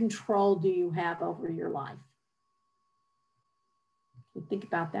 What control do you have over your life? Think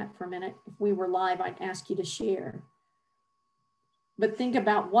about that for a minute. If we were live, I'd ask you to share. But think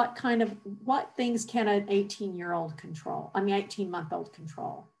about what things can an 18-year-old control? I mean, 18-month-old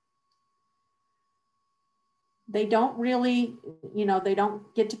control. They don't really, they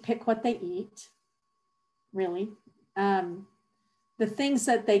don't get to pick what they eat, really. The things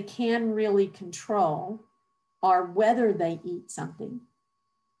that they can really control are whether they eat something.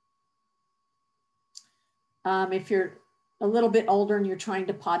 If you're a little bit older and you're trying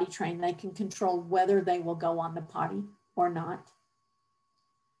to potty train, they can control whether they will go on the potty or not.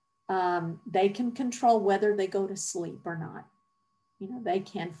 They can control whether they go to sleep or not. They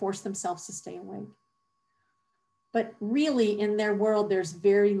can force themselves to stay awake. But really, in their world, there's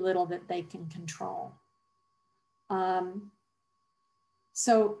very little that they can control.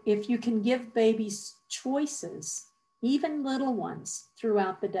 So if you can give babies choices, even little ones,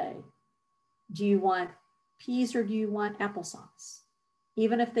 throughout the day, do you want peas or do you want applesauce?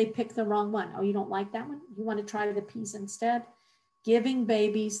 Even if they pick the wrong one. Oh, you don't like that one? You want to try the peas instead? Giving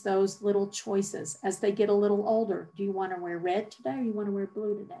babies those little choices as they get a little older. Do you want to wear red today or you want to wear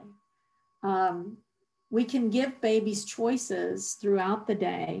blue today? We can give babies choices throughout the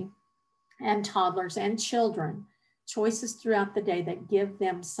day, and toddlers and children, choices throughout the day that give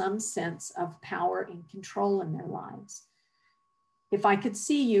them some sense of power and control in their lives. If I could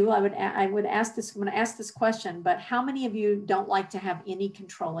see you, I would ask this, I'm going to ask this question, but how many of you don't like to have any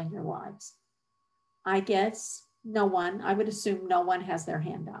control in your lives? I guess no one. I would assume no one has their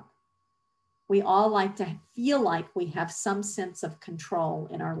hand up. We all like to feel like we have some sense of control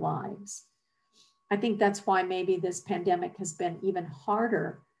in our lives. I think that's why maybe this pandemic has been even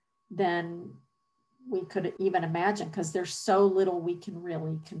harder than we could even imagine, because there's so little we can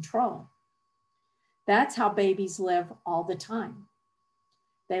really control. That's how babies live all the time.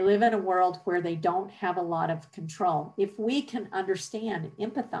 They live in a world where they don't have a lot of control. If we can understand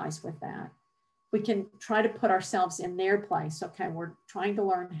and empathize with that, we can try to put ourselves in their place. Okay, we're trying to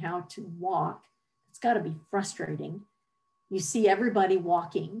learn how to walk. It's got to be frustrating. You see everybody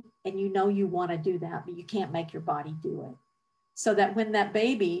walking and you know you want to do that, but you can't make your body do it. So that when that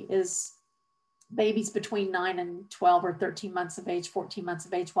baby's between 9 and 12 or 13 months of age, 14 months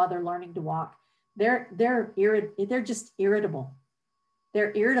of age, while they're learning to walk, they're just irritable.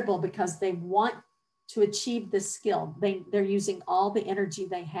 They're irritable because they want to achieve this skill. They're using all the energy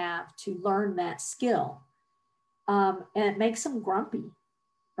they have to learn that skill. And it makes them grumpy,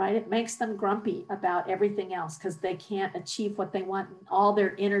 right? It makes them grumpy about everything else because they can't achieve what they want. All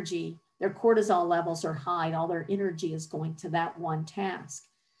their energy, their cortisol levels are high. All their energy is going to that one task.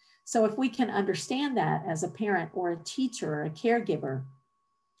 So if we can understand that as a parent or a teacher or a caregiver,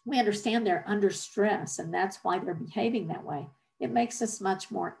 we understand they're under stress and that's why they're behaving that way. It makes us much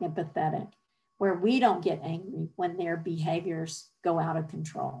more empathetic, where we don't get angry when their behaviors go out of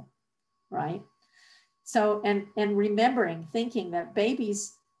control, right? So, and remembering, thinking that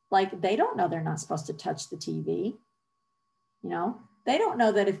babies, like, they don't know they're not supposed to touch the TV. They don't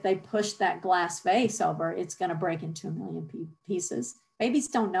know that if they push that glass vase over, it's going to break into a million pieces. Babies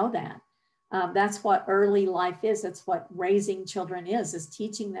don't know that. That's what early life is. That's what raising children is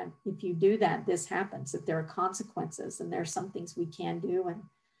teaching them, if you do that, this happens, that there are consequences and there are some things we can do. And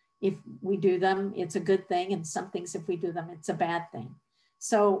if we do them, it's a good thing. And some things, if we do them, it's a bad thing.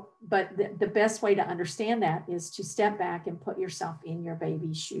 So, but the best way to understand that is to step back and put yourself in your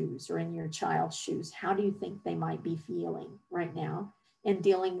baby's shoes or in your child's shoes. How do you think they might be feeling right now? And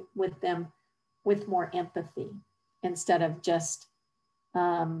dealing with them with more empathy instead of just,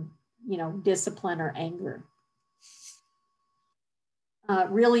 discipline or anger.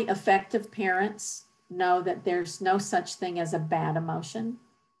 Really effective parents know that there's no such thing as a bad emotion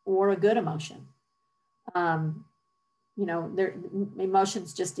or a good emotion. Their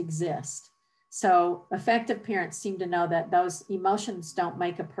emotions just exist. So effective parents seem to know that those emotions don't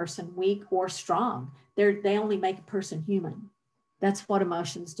make a person weak or strong. They only make a person human. That's what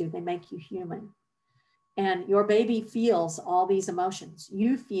emotions do. They make you human. And your baby feels all these emotions.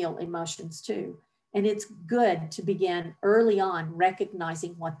 You feel emotions too. And it's good to begin early on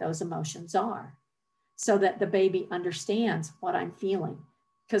recognizing what those emotions are so that the baby understands what I'm feeling.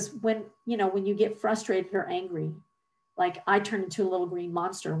 Because when you get frustrated or angry, like I turn into a little green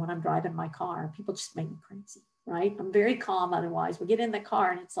monster when I'm driving my car. People just make me crazy, right? I'm very calm otherwise. We get in the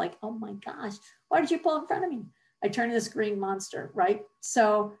car and it's like, oh my gosh, why did you pull in front of me? I turn into this green monster, right?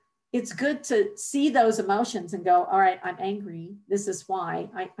 So it's good to see those emotions and go, all right, I'm angry. This is why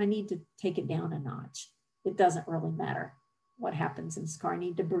I need to take it down a notch. It doesn't really matter what happens in this car. I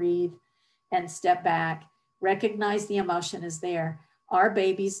need to breathe and step back, recognize the emotion is there. Our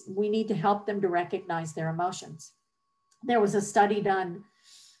babies, we need to help them to recognize their emotions. There was a study done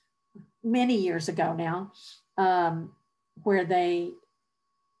many years ago now where they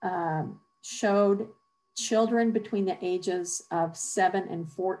showed children between the ages of 7 and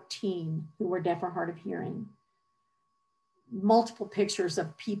 14 who were deaf or hard of hearing, multiple pictures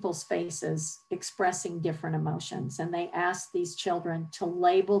of people's faces expressing different emotions. And they asked these children to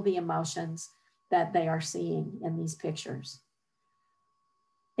label the emotions that they are seeing in these pictures.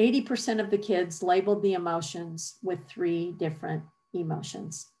 80% of the kids labeled the emotions with 3 different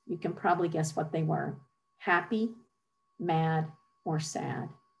emotions. You can probably guess what they were: happy, mad, or sad.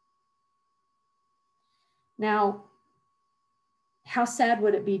 Now, how sad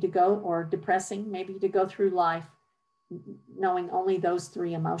would it be to go, or depressing maybe, to go through life knowing only those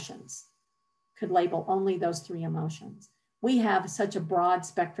 3 emotions, could label only those 3 emotions? We have such a broad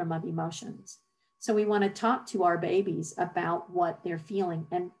spectrum of emotions. So we want to talk to our babies about what they're feeling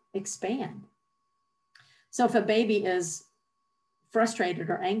and expand. So if a baby is frustrated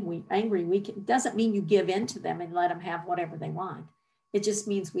or angry, doesn't mean you give in to them and let them have whatever they want. It just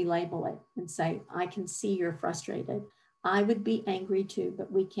means we label it and say, I can see you're frustrated. I would be angry too,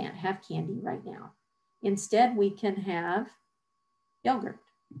 but we can't have candy right now. Instead, we can have yogurt.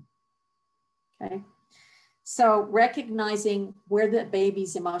 Okay. So recognizing where the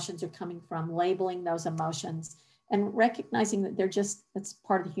baby's emotions are coming from, labeling those emotions, and recognizing that that's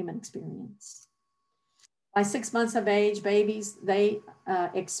part of the human experience. By 6 months of age, babies, they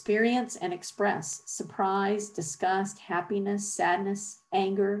experience and express surprise, disgust, happiness, sadness,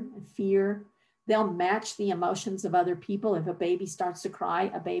 anger, fear. They'll match the emotions of other people. If a baby starts to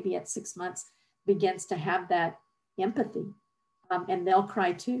cry, a baby at 6 months begins to have that empathy, and they'll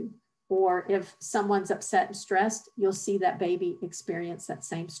cry too. Or if someone's upset and stressed, you'll see that baby experience that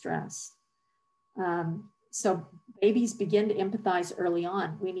same stress. So babies begin to empathize early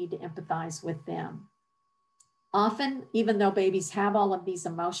on. We need to empathize with them. Often, even though babies have all of these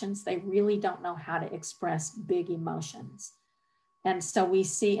emotions, they really don't know how to express big emotions. And so we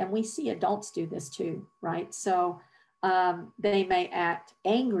see adults do this too, right? So they may act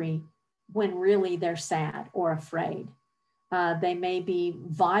angry when really they're sad or afraid. They may be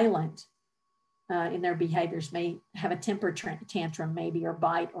violent in their behaviors, may have a temper tantrum maybe, or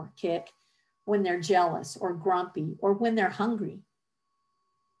bite or kick when they're jealous or grumpy or when they're hungry.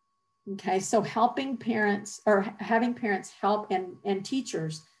 Okay, so helping parents, or having parents help, and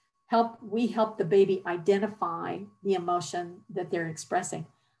teachers help, we help the baby identify the emotion that they're expressing.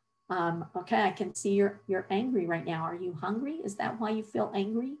 Okay, I can see you're angry right now. Are you hungry? Is that why you feel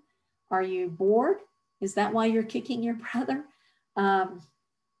angry? Are you bored? Is that why you're kicking your brother?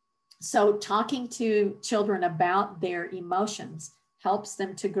 So talking to children about their emotions helps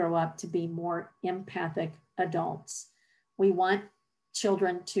them to grow up to be more empathic adults. We want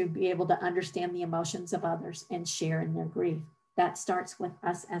children to be able to understand the emotions of others and share in their grief. That starts with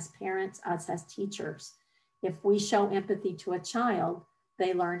us as parents, us as teachers. If we show empathy to a child,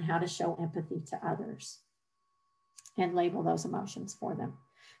 they learn how to show empathy to others and label those emotions for them.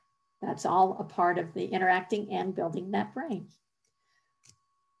 That's all a part of the interacting and building that brain.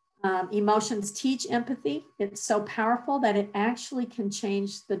 Emotions teach empathy. It's so powerful that it actually can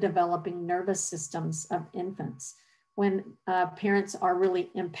change the developing nervous systems of infants. When parents are really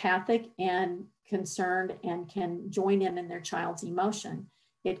empathic and concerned and can join in their child's emotion,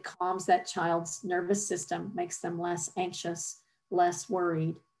 it calms that child's nervous system, makes them less anxious, less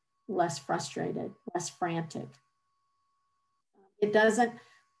worried, less frustrated, less frantic.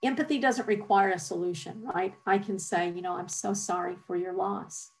 Empathy doesn't require a solution, right? I can say, I'm so sorry for your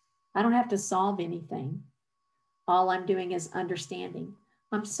loss. I don't have to solve anything. All I'm doing is understanding.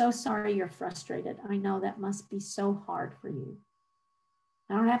 I'm so sorry you're frustrated. I know that must be so hard for you.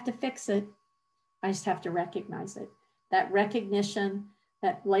 I don't have to fix it. I just have to recognize it. That recognition,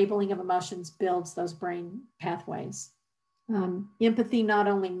 that labeling of emotions builds those brain pathways. Empathy not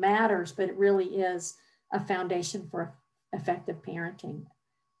only matters, but it really is a foundation for effective parenting.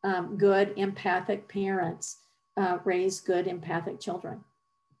 good empathic parents raise good empathic children.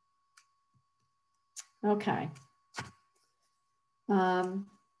 Okay.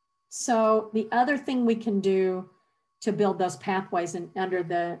 So the other thing we can do to build those pathways and under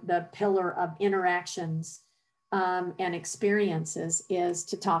the pillar of interactions and experiences is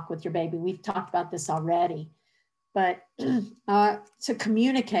to talk with your baby. We've talked about this already, but to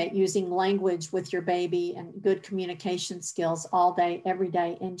communicate using language with your baby and good communication skills all day, every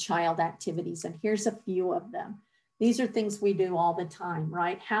day in child activities. And here's a few of them. These are things we do all the time,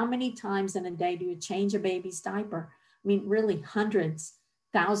 right? How many times in a day do you change a baby's diaper? I mean, really hundreds,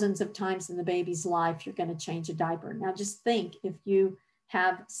 thousands of times in the baby's life, you're going to change a diaper. Now just think, if you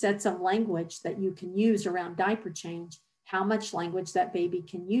have sets of language that you can use around diaper change, how much language that baby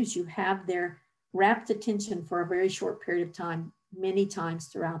can use. You have their rapt attention for a very short period of time, many times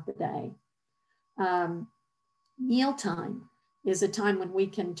throughout the day. Mealtime is a time when we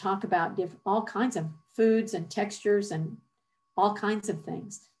can talk about all kinds of foods and textures and all kinds of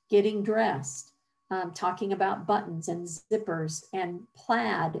things. Getting dressed, talking about buttons and zippers and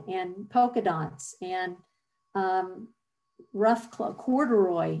plaid and polka dots and rough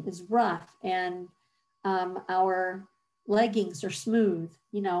corduroy is rough, and our leggings are smooth,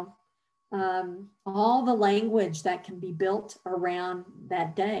 you know, all the language that can be built around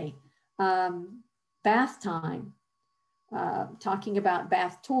that day. Bath time, talking about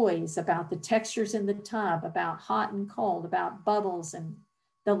bath toys, about the textures in the tub, about hot and cold, about bubbles, and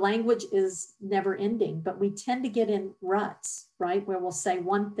the language is never ending, but we tend to get in ruts, right? Where we'll say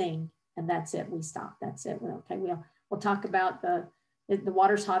one thing and that's it, we stop, that's it. Well, okay, we'll talk about the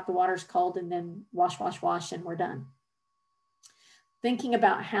water's hot, the water's cold, and then wash, wash, wash, and we're done. Thinking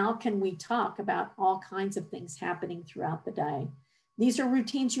about how can we talk about all kinds of things happening throughout the day. These are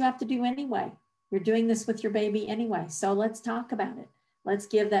routines you have to do anyway. You're doing this with your baby anyway. So let's talk about it. Let's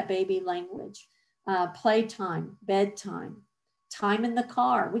give that baby language. Playtime, bedtime, time in the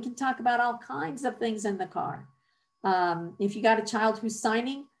car. We can talk about all kinds of things in the car. If you got a child who's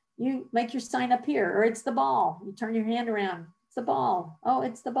signing, you make your sign up here, or it's the ball. You turn your hand around, it's the ball. Oh,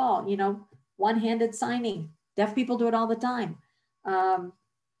 it's the ball, you know, one-handed signing. Deaf people do it all the time. And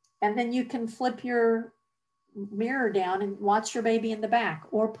then you can flip your mirror down and watch your baby in the back,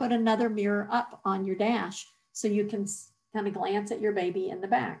 or put another mirror up on your dash so you can kind of glance at your baby in the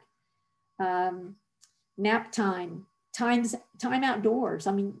back. Nap time, time outdoors.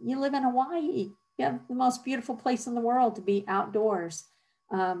 I mean, you live in Hawaii. You have the most beautiful place in the world to be outdoors.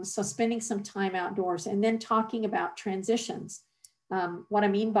 So spending some time outdoors, and then talking about transitions. What I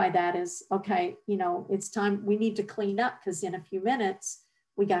mean by that is, okay, you know, it's time, we need to clean up because in a few minutes,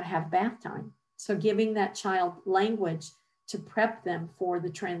 we got to have bath time. So giving that child language to prep them for the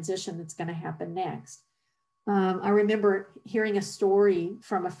transition that's going to happen next. I remember hearing a story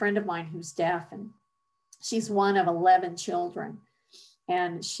from a friend of mine who's deaf, and she's one of 11 children,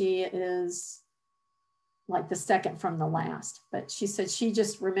 and she is like the second from the last. But she said she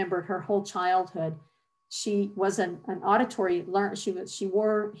just remembered her whole childhood. She was an auditory learner. She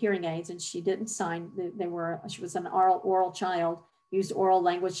wore hearing aids, and she didn't sign. She was an oral child, used oral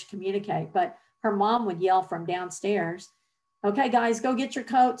language to communicate. But her mom would yell from downstairs, "Okay, guys, go get your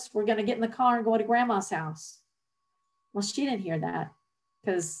coats. We're going to get in the car and go to grandma's house." Well, she didn't hear that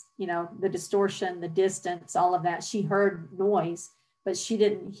because, you know, the distortion, the distance, all of that. She heard noise, but she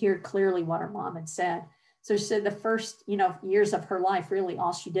didn't hear clearly what her mom had said. So she said the first, you know, years of her life, really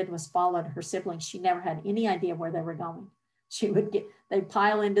all she did was follow her siblings. She never had any idea where they were going. They'd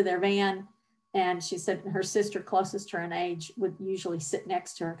pile into their van, and she said her sister closest to her in age would usually sit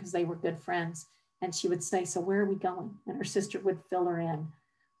next to her because they were good friends. And she would say, "So where are we going?" And her sister would fill her in.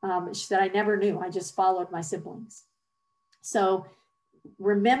 She said, "I never knew. I just followed my siblings." So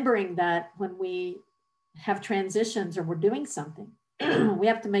remembering that when we have transitions or we're doing something, we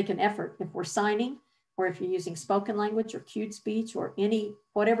have to make an effort. If we're signing, or if you're using spoken language or cued speech or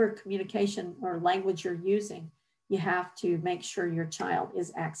whatever communication or language you're using, you have to make sure your child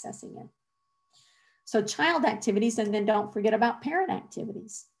is accessing it. So child activities, and then don't forget about parent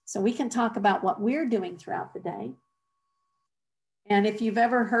activities. So we can talk about what we're doing throughout the day. And if you've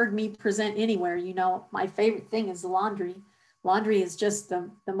ever heard me present anywhere, you know, my favorite thing is laundry. Laundry is just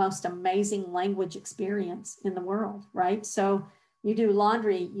the most amazing language experience in the world, right? So you do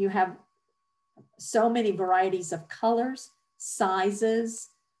laundry, you have so many varieties of colors, sizes,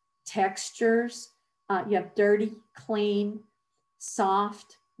 textures. You have dirty, clean,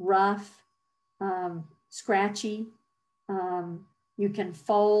 soft, rough, scratchy. You can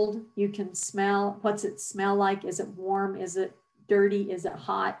fold, you can smell. What's it smell like? Is it warm? Is it dirty? Is it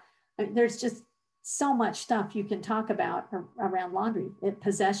hot? I mean, there's just So much stuff you can talk about around laundry.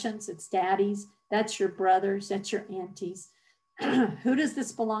 Possessions, it's daddies, that's your brothers, that's your aunties. Who does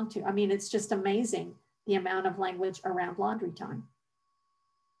this belong to? I mean, it's just amazing the amount of language around laundry time.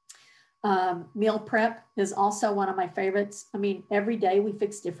 Meal prep is also one of my favorites. I mean, every day we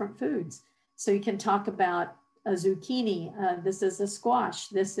fix different foods. So you can talk about a zucchini. This is a squash.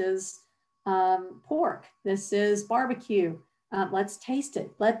 This is pork. This is barbecue. Let's taste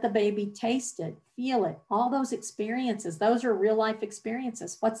it. Let the baby taste it, feel it. All those experiences, those are real life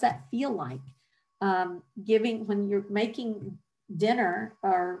experiences. What's that feel like? When you're making dinner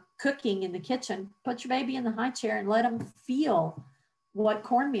or cooking in the kitchen, put your baby in the high chair and let them feel what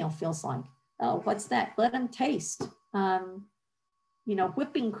cornmeal feels like. Oh, what's that? Let them taste,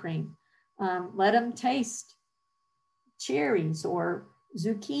 whipping cream. Let them taste cherries or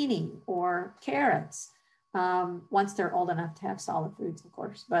zucchini or carrots. Once they're old enough to have solid foods, of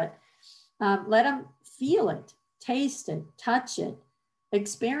course, but let them feel it, taste it, touch it,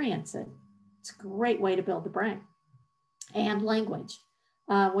 experience it. It's a great way to build the brain. And language.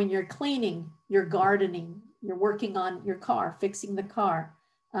 When you're cleaning, you're gardening, you're working on your car, fixing the car,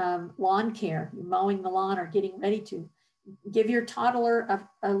 lawn care, you're mowing the lawn or getting ready to. Give your toddler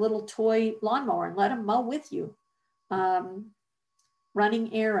a little toy lawnmower and let them mow with you.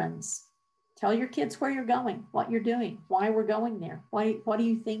 Running errands. Tell your kids where you're going, what you're doing, why we're going there. What are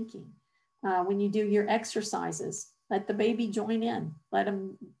you thinking? When you do your exercises, let the baby join in. Let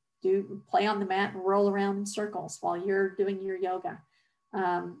them play on the mat and roll around in circles while you're doing your yoga.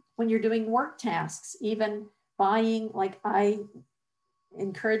 When you're doing work tasks, even buying, like I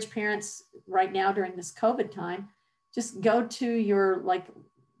encourage parents right now during this COVID time, just go to your like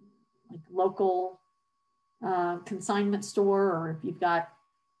local consignment store, or if you've got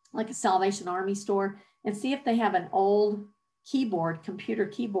like a Salvation Army store, and see if they have an old computer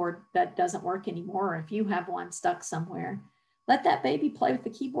keyboard that doesn't work anymore, or if you have one stuck somewhere. Let that baby play with the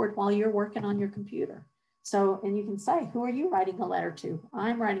keyboard while you're working on your computer. So, and you can say, who are you writing a letter to?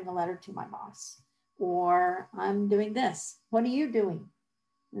 I'm writing a letter to my boss, or I'm doing this. What are you doing?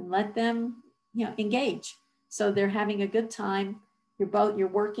 And let them, engage. So they're having a good time. You're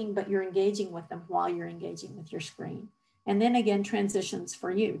working, but you're engaging with them while you're engaging with your screen. And then again, transitions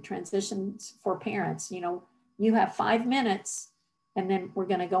for you, transitions for parents. You have 5 minutes, and then we're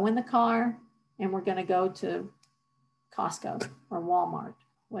going to go in the car and we're going to go to Costco or Walmart,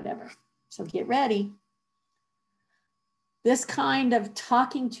 whatever. So get ready. This kind of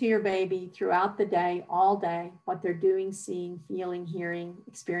talking to your baby throughout the day, all day, what they're doing, seeing, feeling, hearing,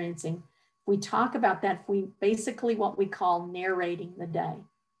 experiencing. We talk about that. Basically what we call narrating the day.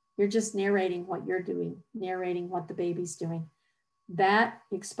 You're just narrating what you're doing, narrating what the baby's doing. That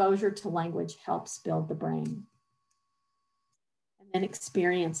exposure to language helps build the brain. And then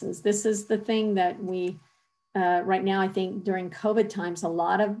experiences. This is the thing that we, right now, I think during COVID times, a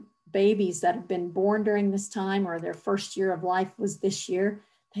lot of babies that have been born during this time or their first year of life was this year,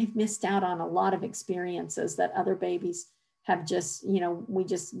 they've missed out on a lot of experiences that other babies have just, we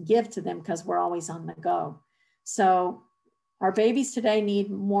just give to them because we're always on the go. So our babies today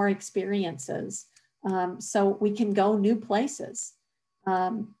need more experiences so we can go new places.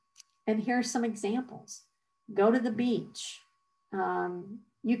 And here are some examples. Go to the beach.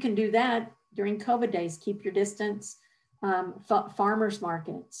 You can do that during COVID days. Keep your distance. Farmers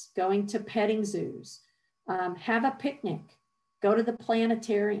markets, going to petting zoos, have a picnic, go to the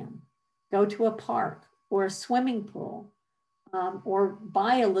planetarium, go to a park or a swimming pool, or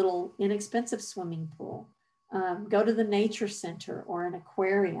buy a little inexpensive swimming pool, go to the nature center or an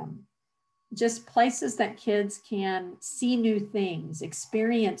aquarium, just places that kids can see new things,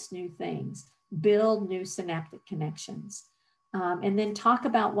 experience new things, build new synaptic connections, and then talk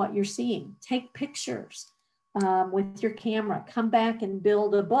about what you're seeing. Take pictures. With your camera, come back and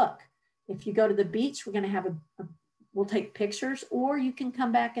build a book. If you go to the beach, we're going to have we'll take pictures, or you can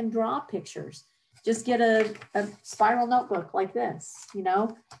come back and draw pictures. Just get a spiral notebook like this,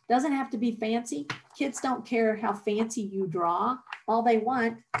 doesn't have to be fancy. Kids don't care how fancy you draw. All they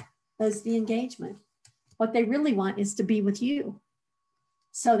want is the engagement. What they really want is to be with you.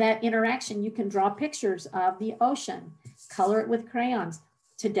 So that interaction, you can draw pictures of the ocean, color it with crayons.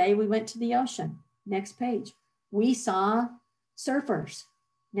 Today we went to the ocean. Next page. We saw surfers.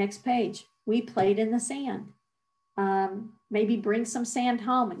 Next page. We played in the sand. Maybe bring some sand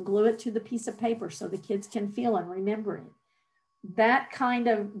home and glue it to the piece of paper so the kids can feel and remember it. That kind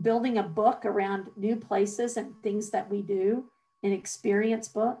of building a book around new places and things that we do, an experience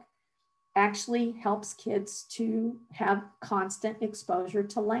book, actually helps kids to have constant exposure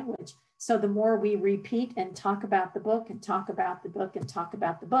to language. So the more we repeat and talk about the book and talk about the book and talk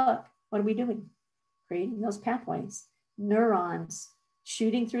about the book, what are we doing? creating those pathways, neurons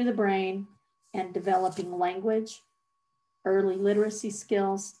shooting through the brain and developing language, early literacy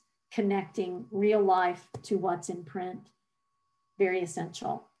skills, connecting real life to what's in print. Very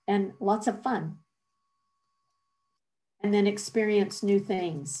essential, and lots of fun. And then experience new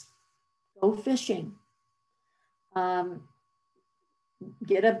things. Go fishing.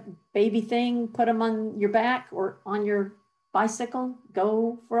 Get a baby thing, put them on your back or on your bicycle,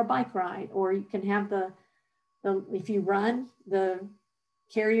 go for a bike ride. Or you can have the if you run, the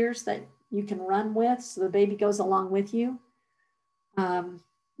carriers that you can run with, so the baby goes along with you.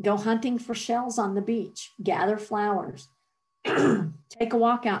 Go hunting for shells on the beach, gather flowers, take a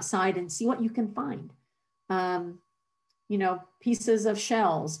walk outside and see what you can find. You know, pieces of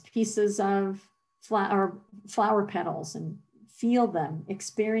shells, pieces of flower petals, and feel them,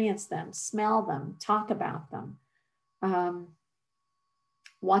 experience them, smell them, talk about them.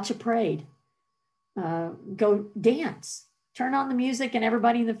 Watch a parade, go dance, turn on the music and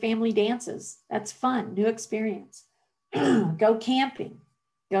everybody in the family dances. That's fun, new experience. Go camping,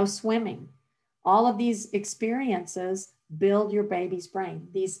 go swimming. All of these experiences build your baby's brain,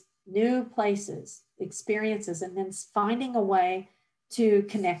 these new places, experiences, and then finding a way to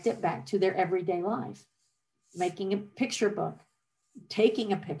connect it back to their everyday life. Making a picture book,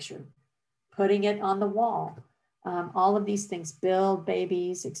 taking a picture, putting it on the wall. All of these things build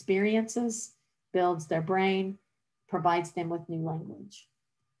babies' experiences, builds their brain, provides them with new language.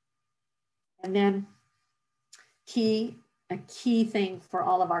 And then a key thing for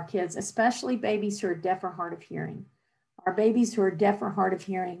all of our kids, especially babies who are deaf or hard of hearing. Our babies who are deaf or hard of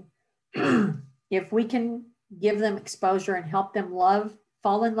hearing, if we can give them exposure and help them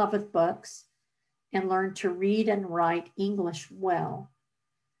fall in love with books and learn to read and write English well,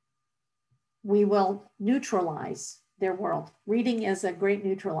 we will neutralize their world. Reading is a great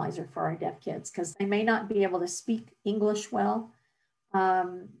neutralizer for our deaf kids because they may not be able to speak English well.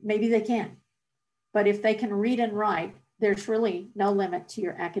 Maybe they can, but if they can read and write, there's really no limit to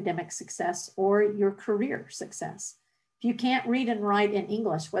your academic success or your career success. If you can't read and write in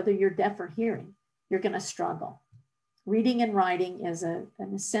English, whether you're deaf or hearing, you're going to struggle. Reading and writing is an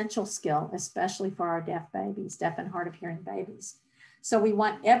essential skill, especially for our deaf babies, deaf and hard of hearing babies. So we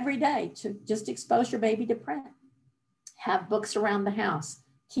want every day to just expose your baby to print. Have books around the house.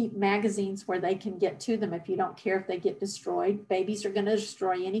 Keep magazines where they can get to them if you don't care if they get destroyed. Babies are going to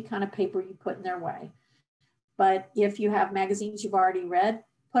destroy any kind of paper you put in their way. But if you have magazines you've already read,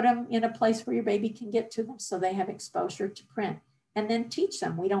 put them in a place where your baby can get to them so they have exposure to print. And then teach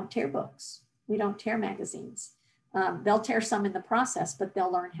them. We don't tear books. We don't tear magazines. They'll tear some in the process, but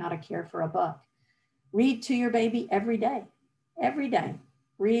they'll learn how to care for a book. Read to your baby every day. Every day.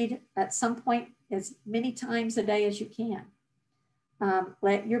 Read at some point as many times a day as you can.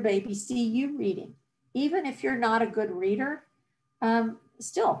 Let your baby see you reading. Even if you're not a good reader,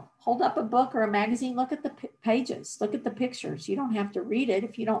 still hold up a book or a magazine, look at the pages, look at the pictures. You don't have to read it.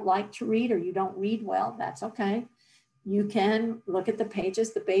 If you don't like to read or you don't read well, that's okay. You can look at the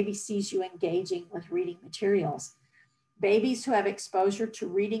pages. The baby sees you engaging with reading materials. Babies who have exposure to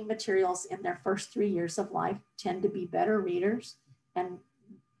reading materials in their first 3 years of life tend to be better readers and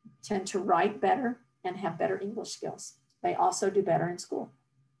tend to write better and have better English skills. They also do better in school.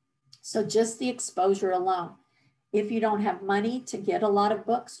 So just the exposure alone. If you don't have money to get a lot of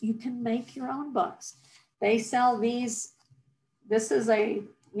books, you can make your own books. They sell these. This is a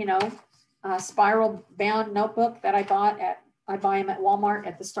spiral bound notebook that I buy them at Walmart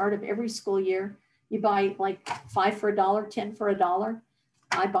at the start of every school year. You buy like 5 for $1, 10 for $1.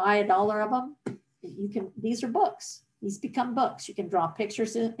 I buy $1 of them. These are books. These become books. You can draw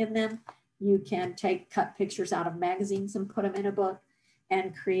pictures in them. You can cut pictures out of magazines and put them in a book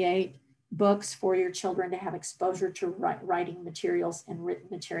and create books for your children to have exposure to writing materials and written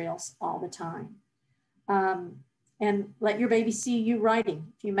materials all the time. And let your baby see you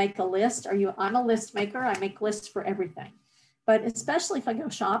writing. If you make a list, I'm a list maker. I make lists for everything. But especially if I go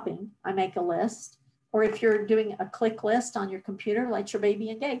shopping, I make a list. Or if you're doing a click list on your computer, let your baby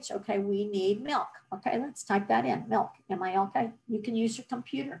engage. Okay, we need milk. Okay, let's type that in, milk. Am I okay? You can use your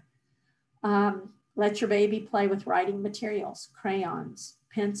computer. Let your baby play with writing materials, crayons,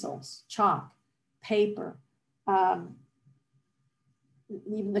 pencils, chalk, paper,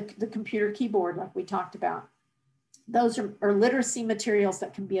 even the computer keyboard like we talked about. Those are literacy materials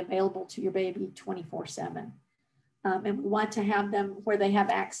that can be available to your baby 24/7. And we want to have them where they have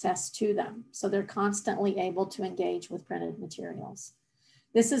access to them. So they're constantly able to engage with printed materials.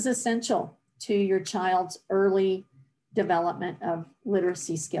 This is essential to your child's early development of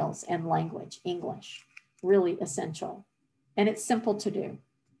literacy skills and language, English, really essential. And it's simple to do.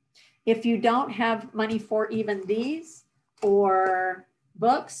 If you don't have money for even these or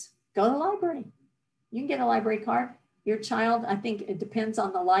books, go to the library. You can get a library card. Your child, I think it depends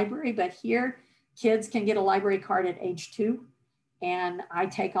on the library, but here kids can get a library card at age 2. And I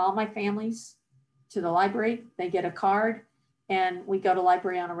take all my families to the library. They get a card and we go to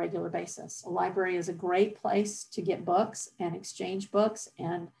library on a regular basis. A library is a great place to get books and exchange books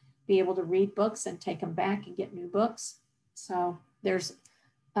and be able to read books and take them back and get new books. So there's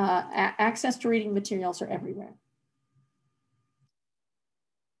access to reading materials are everywhere.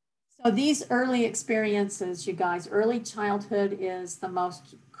 So these early experiences, you guys, early childhood is the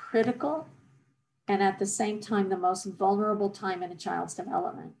most critical and at the same time, the most vulnerable time in a child's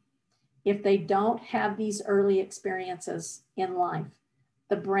development. If they don't have these early experiences in life,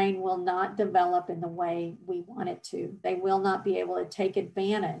 the brain will not develop in the way we want it to. They will not be able to take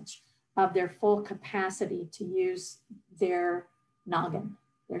advantage of their full capacity to use their noggin,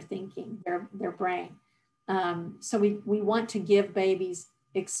 their thinking, their brain. So we want to give babies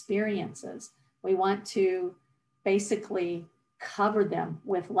experiences. We want to basically cover them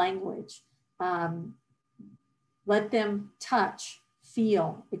with language. Let them touch,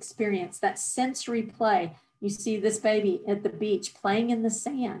 feel, experience that sensory play. You see this baby at the beach playing in the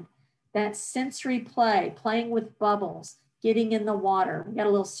sand, that sensory play, playing with bubbles, getting in the water. We got a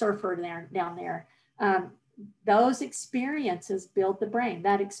little surfer down there. Those experiences build the brain.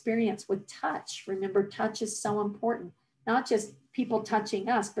 That experience with touch. Remember, touch is so important. Not just people touching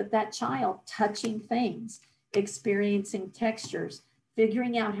us, but that child touching things, experiencing textures,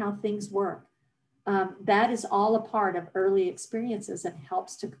 figuring out how things work. That is all a part of early experiences and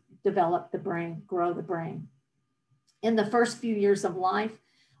helps to develop the brain, grow the brain. In the first few years of life,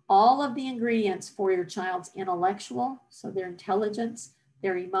 all of the ingredients for your child's intellectual, so their intelligence,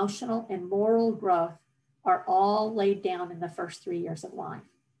 their emotional and moral growth are all laid down in the first 3 years of life.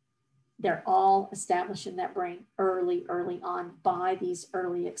 They're all established in that brain early on by these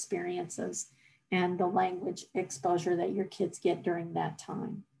early experiences and the language exposure that your kids get during that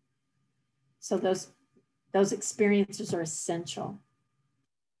time. So those experiences are essential.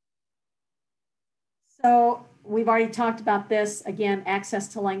 So we've already talked about this. Again, access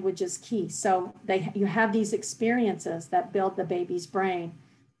to language is key. So you have these experiences that build the baby's brain.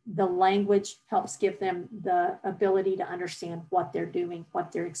 The language helps give them the ability to understand what they're doing,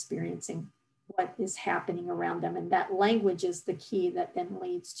 what they're experiencing, what is happening around them. And that language is the key that then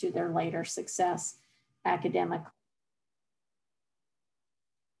leads to their later success academically.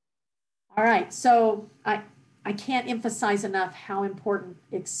 All right, so I can't emphasize enough how important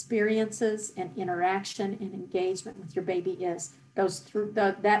experiences and interaction and engagement with your baby is.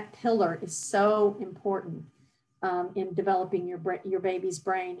 That pillar is so important in developing your baby's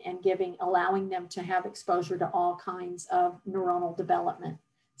brain and allowing them to have exposure to all kinds of neuronal development,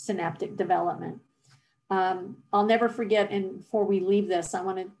 synaptic development. I'll never forget, and before we leave this, I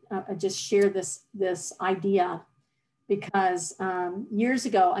want to just share this idea. Because years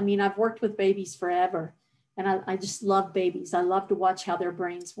ago, I mean, I've worked with babies forever, and I just love babies. I love to watch how their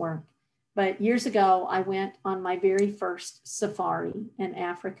brains work. But years ago, I went on my very first safari in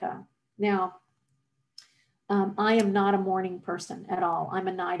Africa. Now, I am not a morning person at all. I'm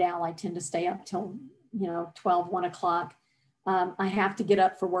a night owl. I tend to stay up till, 12, 1 o'clock. I have to get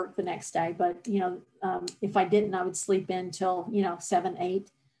up for work the next day, but, if I didn't, I would sleep in till, 7, 8.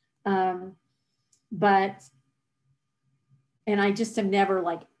 And I just am never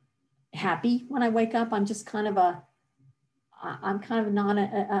like happy when I wake up. I'm just kind of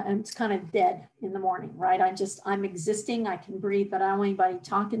it's kind of dead in the morning, right? I'm existing, I can breathe, but I don't want anybody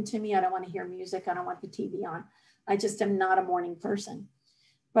talking to me. I don't want to hear music. I don't want the TV on. I just am not a morning person.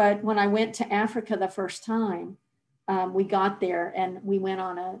 But when I went to Africa the first time, we got there and we went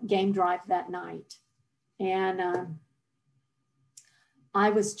on a game drive that night. And I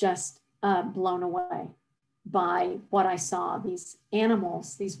was just blown away by what I saw, these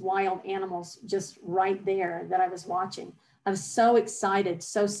animals, these wild animals just right there that I was watching. I was so excited,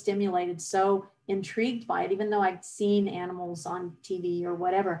 so stimulated, so intrigued by it, even though I'd seen animals on TV or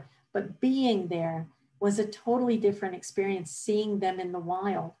whatever, but being there was a totally different experience, seeing them in the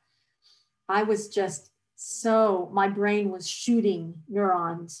wild. I was just my brain was shooting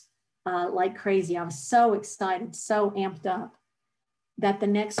neurons like crazy. I was so excited, so amped up, that the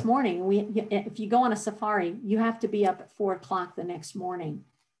next morning, if you go on a safari, you have to be up at 4 o'clock the next morning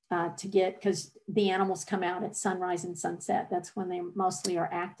because the animals come out at sunrise and sunset. That's when they mostly are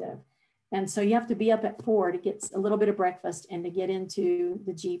active. And so you have to be up at 4 to get a little bit of breakfast and to get into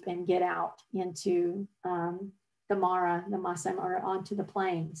the Jeep and get out into the Mara, the Masai Mara, onto the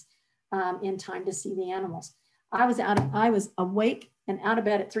plains in time to see the animals. I was awake and out of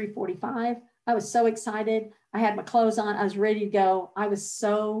bed at 3:45. I was so excited. I had my clothes on. I was ready to go. I was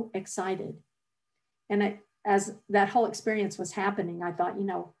so excited. And as that whole experience was happening, I thought, you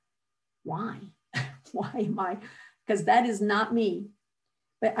know, why? Why am I? Because that is not me.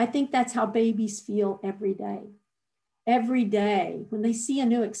 But I think that's how babies feel every day. Every day, when they see a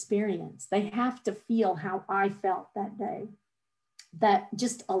new experience, they have to feel how I felt that day. That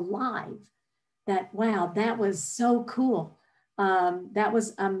just alive, that, wow, that was so cool. That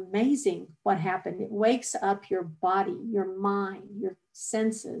was amazing what happened. It wakes up your body, your mind, your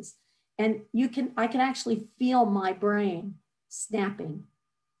senses. And I can actually feel my brain snapping.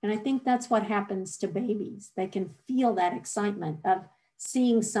 And I think that's what happens to babies. They can feel that excitement of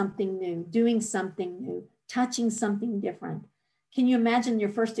seeing something new, doing something new, touching something different. Can you imagine your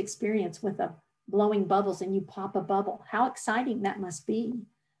first experience with a blowing bubbles and you pop a bubble? How exciting that must be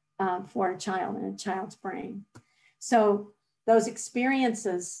for a child and a child's brain. So those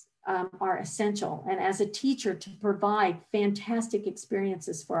experiences are essential. And as a teacher, to provide fantastic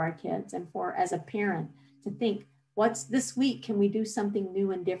experiences for our kids, and for as a parent to think, what's this week? Can we do something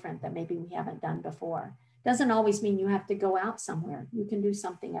new and different that maybe we haven't done before? Doesn't always mean you have to go out somewhere. You can do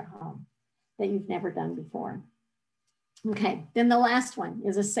something at home that you've never done before. Okay, then the last one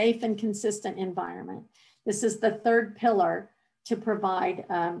is a safe and consistent environment. This is the third pillar to provide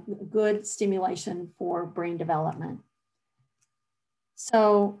good stimulation for brain development.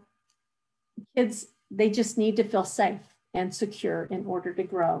 So kids, they just need to feel safe and secure in order to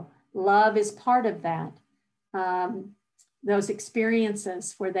grow. Love is part of that. Those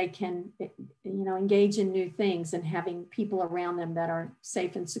experiences where they can, engage in new things, and having people around them that are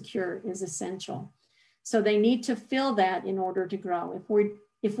safe and secure is essential. So they need to feel that in order to grow.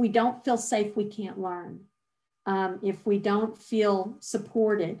 If we don't feel safe, we can't learn. If we don't feel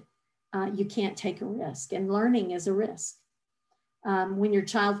supported, you can't take a risk, and learning is a risk. When your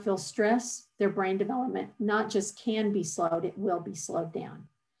child feels stress, their brain development not just can be slowed, it will be slowed down.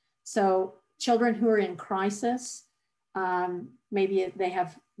 So children who are in crisis, maybe they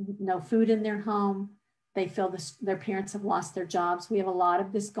have no food in their home, they feel their parents have lost their jobs. We have a lot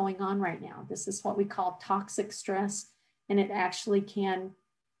of this going on right now. This is what we call toxic stress, and it actually can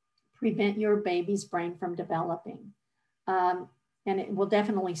prevent your baby's brain from developing. And it will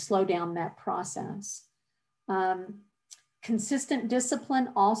definitely slow down that process. Consistent discipline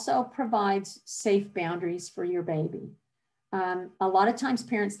also provides safe boundaries for your baby. A lot of times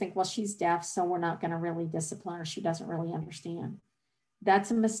parents think, well, she's deaf, so we're not going to really discipline her. She doesn't really understand.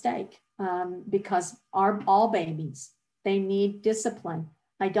 That's a mistake, because all babies, they need discipline.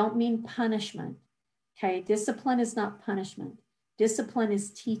 I don't mean punishment. Okay, discipline is not punishment. Discipline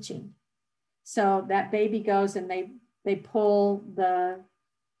is teaching. So that baby goes and they pull the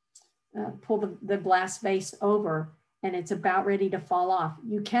glass vase over, and it's about ready to fall off.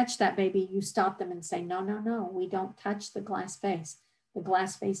 You catch that baby, you stop them and say, no, no, no, we don't touch the glass vase. The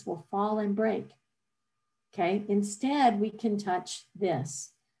glass vase will fall and break. Okay, instead we can touch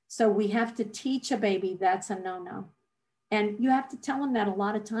this. So we have to teach a baby that's a no-no. And you have to tell them that a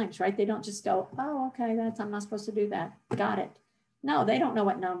lot of times, right? They don't just go, oh, okay, I'm not supposed to do that. Got it. No, they don't know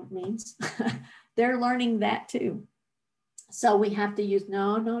what no means. They're learning that too. So we have to use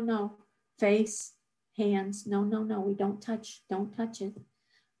no, no, no, face, hands, no, no, no, we don't touch it.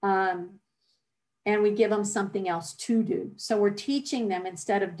 And we give them something else to do. So we're teaching them,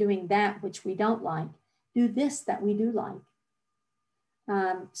 instead of doing that which we don't like, do this that we do like.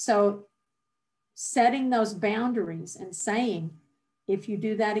 So setting those boundaries and saying, if you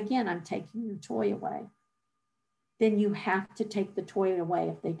do that again, I'm taking your toy away. Then you have to take the toy away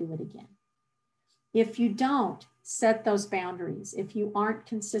if they do it again. If you don't set those boundaries, if you aren't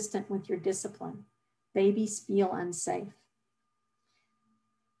consistent with your discipline, babies feel unsafe.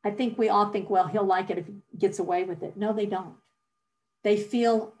 I think we all think, well, he'll like it if he gets away with it. No, they don't. They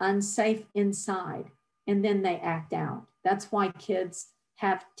feel unsafe inside, and then they act out. That's why kids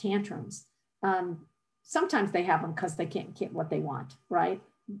have tantrums. Sometimes they have them because they can't get what they want, right?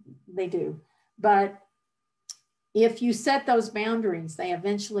 They do. But if you set those boundaries, they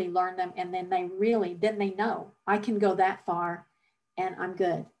eventually learn them, and then they know, I can go that far and I'm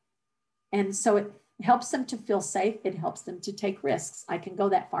good. And so it helps them to feel safe. It helps them to take risks. I can go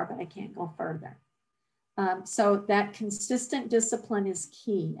that far, but I can't go further. So that consistent discipline is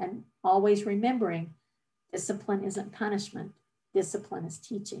key, and always remembering discipline isn't punishment. Discipline is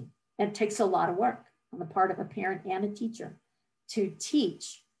teaching. And it takes a lot of work on the part of a parent and a teacher to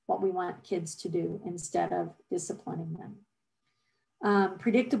teach what we want kids to do instead of disciplining them.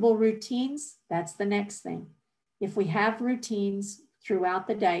 Predictable routines, that's the next thing. If we have routines, throughout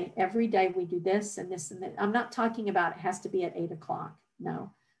the day. Every day we do this and this and that. I'm not talking about it has to be at 8 o'clock.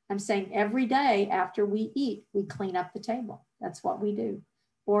 No, I'm saying every day after we eat, we clean up the table. That's what we do.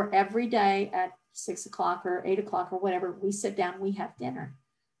 Or every day at 6 o'clock or 8 o'clock or whatever, we sit down, we have dinner.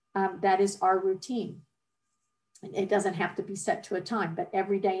 That is our routine. And it doesn't have to be set to a time, but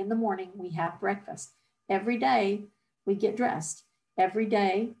every day in the morning we have breakfast. Every day we get dressed. Every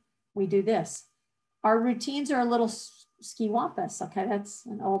day we do this. Our routines are a little skiwampus. Okay, that's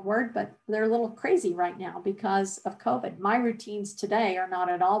an old word, but they're a little crazy right now because of COVID. My routines today are not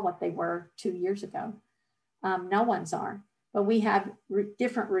at all what they were 2 years ago. No one's are, but we have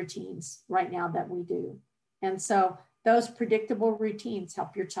different routines right now that we do. And so those predictable routines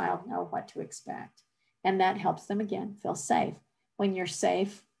help your child know what to expect. And that helps them, again, feel safe. When you're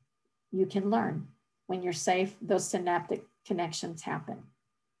safe, you can learn. When you're safe, those synaptic connections happen.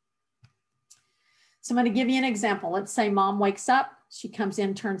 So I'm going to give you an example. Let's say mom wakes up, she comes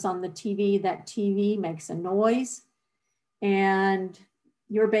in, turns on the TV, that TV makes a noise, and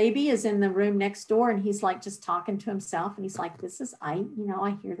your baby is in the room next door and he's like just talking to himself and he's like, I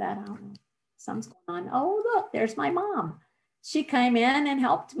hear that, I don't know, something's going on. Oh, look, there's my mom. She came in and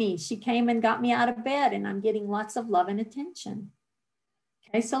helped me. She came and got me out of bed and I'm getting lots of love and attention.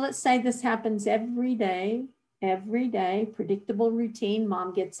 Okay, so let's say this happens every day, predictable routine.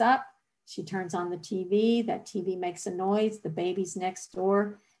 Mom gets up. She turns on the TV, that TV makes a noise, the baby's next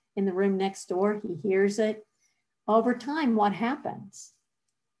door, in the room next door, he hears it. Over time, what happens?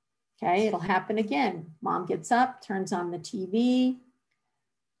 Okay, it'll happen again. Mom gets up, turns on the TV,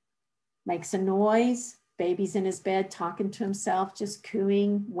 makes a noise, baby's in his bed talking to himself, just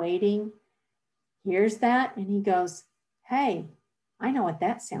cooing, waiting, hears that, and he goes, hey, I know what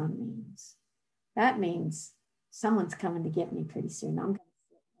that sound means. That means someone's coming to get me pretty soon. I'm going to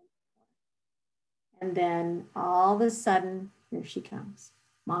And then all of a sudden, here she comes.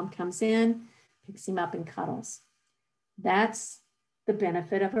 Mom comes in, picks him up and cuddles. That's the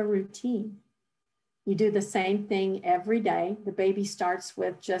benefit of a routine. You do the same thing every day. The baby starts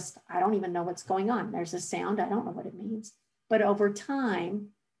with just, I don't even know what's going on. There's a sound, I don't know what it means. But over time,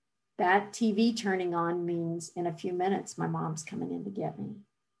 that TV turning on means in a few minutes, my mom's coming in to get me.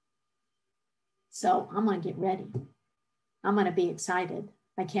 So I'm going to get ready. I'm going to be excited.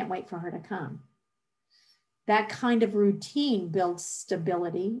 I can't wait for her to come. That kind of routine builds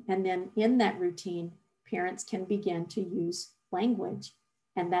stability. And then in that routine, parents can begin to use language.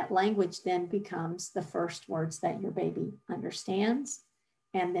 And that language then becomes the first words that your baby understands.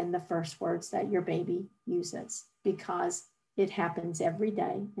 And then the first words that your baby uses, because it happens every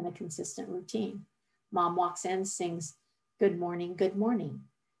day in a consistent routine. Mom walks in, sings, good morning,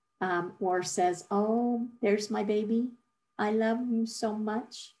 or says, oh, there's my baby. I love you so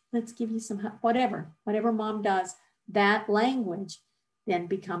much. Let's give you some, whatever mom does, that language then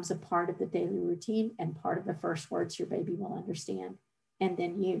becomes a part of the daily routine and part of the first words your baby will understand and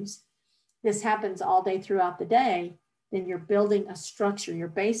then use. This happens all day throughout the day. Then you're building a structure. You're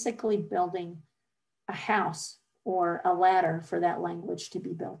basically building a house or a ladder for that language to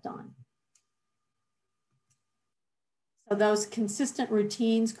be built on. So those consistent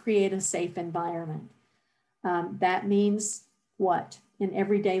routines create a safe environment. That means what? In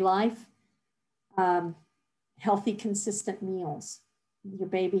everyday life, healthy, consistent meals. Your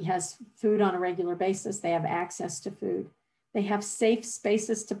baby has food on a regular basis. They have access to food. They have safe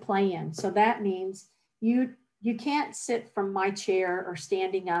spaces to play in. So that means you can't sit from my chair or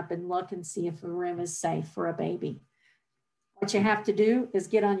standing up and look and see if a room is safe for a baby. What you have to do is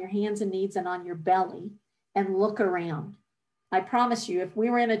get on your hands and knees and on your belly and look around. I promise you, if we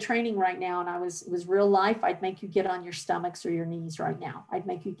were in a training right now and it was real life, I'd make you get on your stomachs or your knees right now. I'd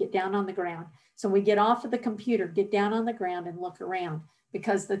make you get down on the ground. So we get off of the computer, get down on the ground and look around,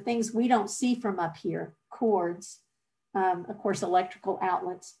 because the things we don't see from up here, cords, of course, electrical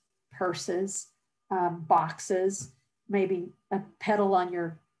outlets, purses, boxes, maybe a pedal on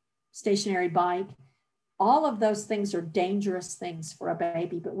your stationary bike. All of those things are dangerous things for a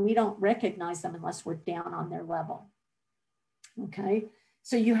baby, but we don't recognize them unless we're down on their level. Okay,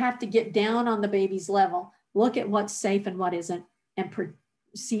 so you have to get down on the baby's level, look at what's safe and what isn't, and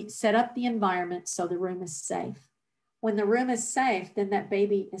set up the environment so the room is safe. When the room is safe, then that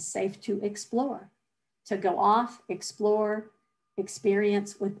baby is safe to explore, to go off, explore,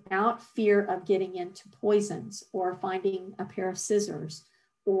 experience without fear of getting into poisons or finding a pair of scissors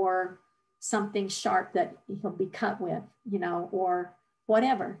or something sharp that he'll be cut with, or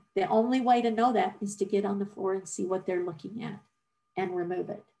whatever. The only way to know that is to get on the floor and see what they're looking at and remove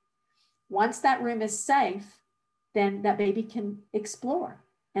it. Once that room is safe, then that baby can explore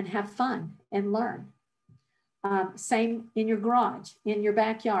and have fun and learn. Same in your garage, in your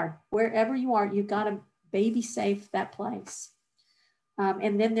backyard, wherever you are, you've got to baby safe that place.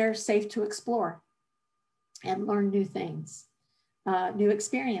 And then they're safe to explore and learn new things, new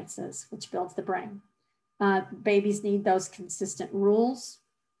experiences, which builds the brain. Babies need those consistent rules,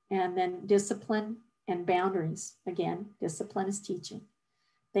 and then discipline and boundaries. Again, discipline is teaching.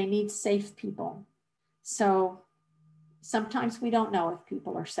 They need safe people. So sometimes we don't know if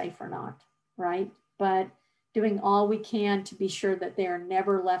people are safe or not, right? But doing all we can to be sure that they are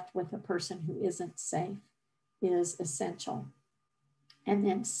never left with a person who isn't safe is essential. And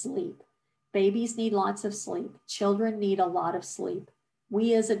then sleep. Babies need lots of sleep. Children need a lot of sleep.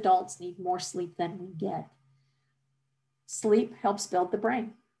 We as adults need more sleep than we get. Sleep helps build the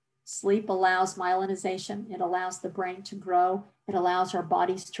brain. Sleep allows myelinization. It allows the brain to grow. It allows our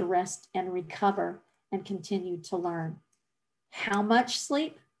bodies to rest and recover and continue to learn. How much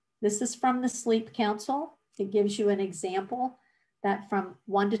sleep? This is from the Sleep Council. It gives you an example that from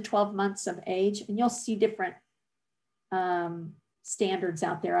 1 to 12 months of age, and you'll see different standards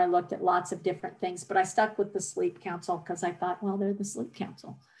out there. I looked at lots of different things, but I stuck with the Sleep Council because I thought, well, they're the Sleep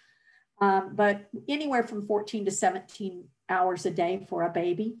Council. But anywhere from 14 to 17 hours a day for a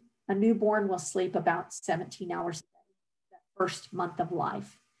baby. A newborn will sleep about 17 hours a day, that first month of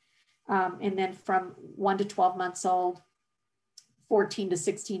life. And then from 1 to 12 months old, 14 to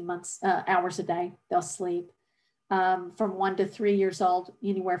 16 hours a day, they'll sleep. From 1 to 3 years old,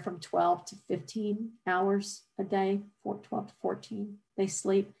 anywhere from 12 to 15 hours a day, 12 to 14, they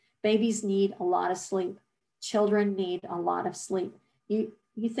sleep. Babies need a lot of sleep. Children need a lot of sleep. You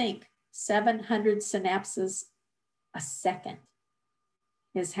think 700 synapses a second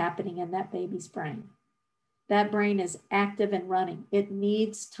is happening in that baby's brain. That brain is active and running. It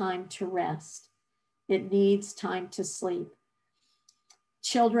needs time to rest. It needs time to sleep.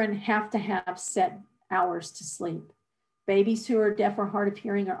 Children have to have set hours to sleep. Babies who are deaf or hard of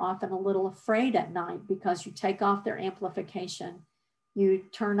hearing are often a little afraid at night because you take off their amplification, you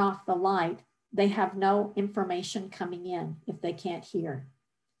turn off the light, they have no information coming in if they can't hear.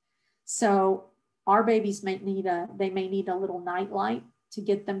 So our babies may need a little night light to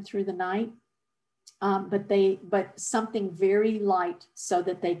get them through the night, but something very light so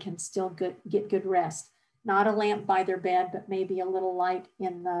that they can still get good rest. Not a lamp by their bed, but maybe a little light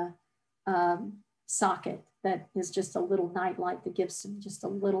in the socket that is just a little night light that gives them just a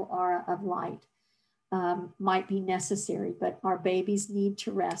little aura of light. Might be necessary, but our babies need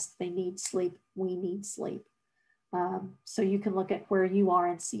to rest. They need sleep. We need sleep. So you can look at where you are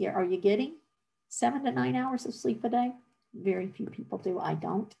and see, are you getting 7 to 9 hours of sleep a day? Very few people do. I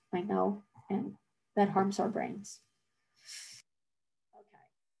don't, I know, and that harms our brains. Okay,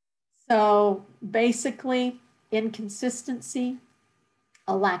 so basically inconsistency,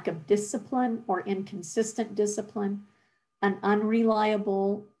 a lack of discipline or inconsistent discipline, an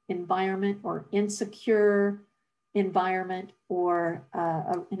unreliable environment or insecure environment, or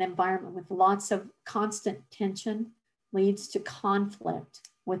an environment with lots of constant tension leads to conflict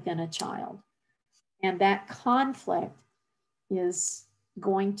within a child. And that conflict is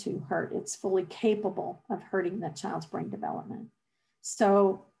going to hurt. It's fully capable of hurting that child's brain development.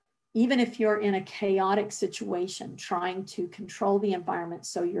 So even if you're in a chaotic situation, trying to control the environment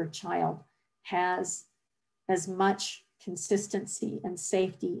so your child has as much consistency and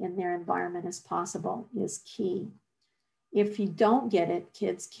safety in their environment as possible is key. If you don't get it,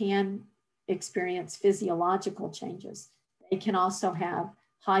 kids can experience physiological changes. They can also have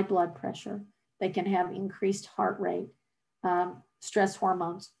high blood pressure. They can have increased heart rate, stress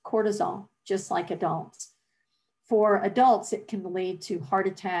hormones, cortisol, just like adults. For adults, it can lead to heart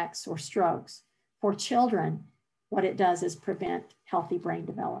attacks or strokes. For children, what it does is prevent healthy brain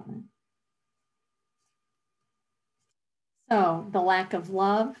development. So the lack of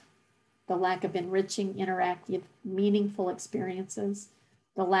love, the lack of enriching, interactive, meaningful experiences,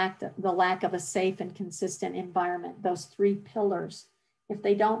 the lack of a safe and consistent environment, those 3 pillars. If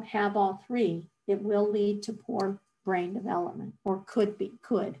they don't have all 3, it will lead to poor brain development, or could.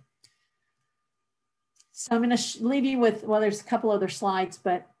 So I'm going to leave you with, well, there's a couple other slides,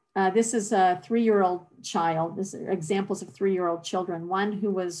 but this is a 3-year-old child. This are examples of 3-year-old children. One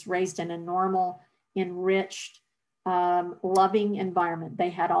who was raised in a normal, enriched, loving environment. They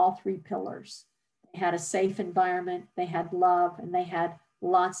had all 3 pillars. They had a safe environment, they had love, and they had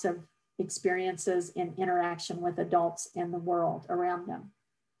lots of experiences in interaction with adults and the world around them.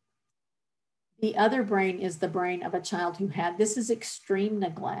 The other brain is the brain of a child who had, this is extreme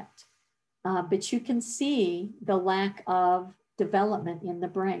neglect, but you can see the lack of development in the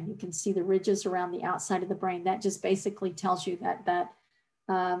brain. You can see the ridges around the outside of the brain. That just basically tells you that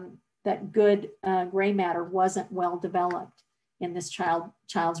that good gray matter wasn't well developed in this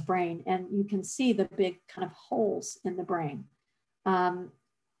child's brain. And you can see the big kind of holes in the brain.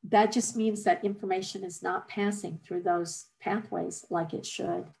 That just means that information is not passing through those pathways like it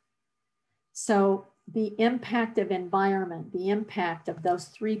should. So the impact of environment, the impact of those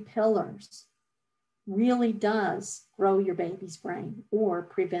three pillars really does grow your baby's brain or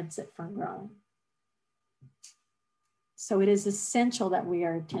prevents it from growing. So it is essential that we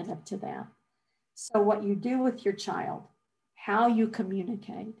are attentive to that. So what you do with your child, how you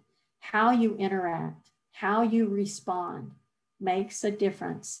communicate, how you interact, how you respond makes a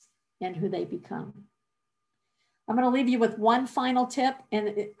difference in who they become. I'm going to leave you with one final tip,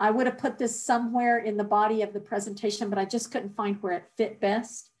 and I would have put this somewhere in the body of the presentation, but I just couldn't find where it fit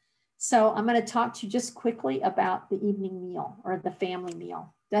best. So I'm going to talk to you just quickly about the evening meal or the family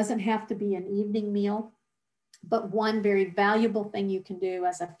meal. Doesn't have to be an evening meal, but one very valuable thing you can do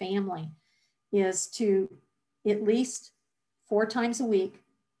as a family is to at least 4 times a week,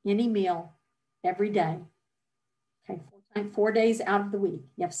 any meal every day. Okay, 4 days out of the week.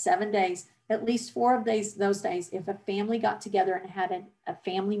 You have 7 days. At least 4 of those days, if a family got together and had a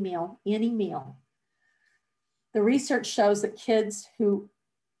family meal, any meal, the research shows that kids who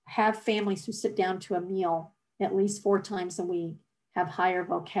have families who sit down to a meal at least 4 times a week have higher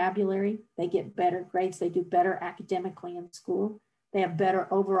vocabulary, they get better grades, they do better academically in school, they have better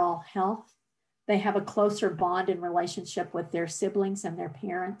overall health, they have a closer bond and relationship with their siblings and their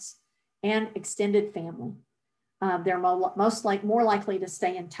parents and extended family. They're more likely to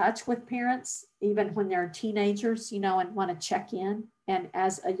stay in touch with parents, even when they're teenagers, and want to check in. And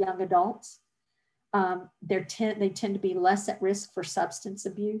as a young adults, they tend to be less at risk for substance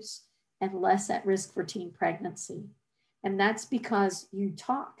abuse and less at risk for teen pregnancy. And that's because you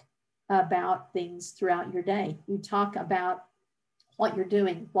talk about things throughout your day. You talk about what you're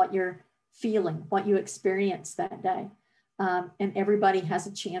doing, what you're feeling, what you experienced that day. And everybody has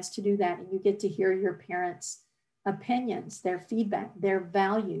a chance to do that. And you get to hear your parents' opinions, their feedback, their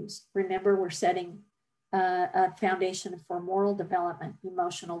values. Remember, we're setting a foundation for moral development,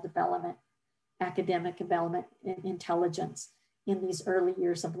 emotional development, academic development, and intelligence in these early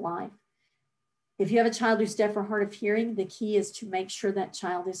years of life. If you have a child who's deaf or hard of hearing, the key is to make sure that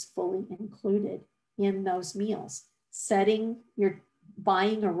child is fully included in those meals.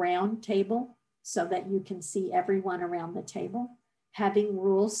 Buying a round table so that you can see everyone around the table. Having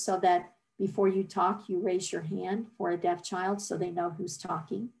rules so that before you talk, you raise your hand for a deaf child so they know who's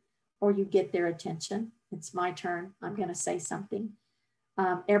talking, or you get their attention. It's my turn, I'm gonna say something.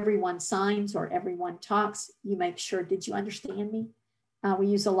 Everyone signs or everyone talks. You make sure, did you understand me? We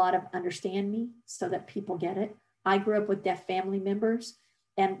use a lot of understand me so that people get it. I grew up with deaf family members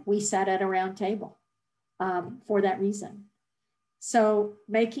and we sat at a round table for that reason. So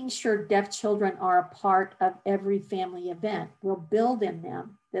making sure deaf children are a part of every family event will build in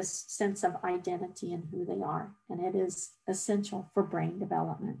them this sense of identity and who they are. And it is essential for brain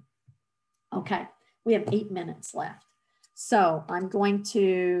development. Okay, we have 8 minutes left. So I'm going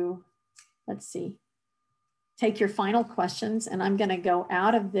to, let's see, take your final questions, and I'm going to go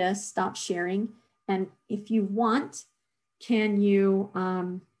out of this, stop sharing. And if you want, can you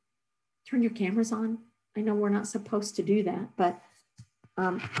turn your cameras on? I know we're not supposed to do that, but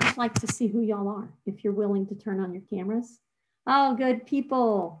I'd like to see who y'all are, if you're willing to turn on your cameras. Oh, good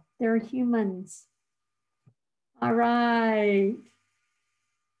people. They're humans. All right.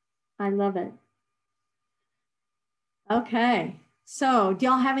 I love it. Okay. So do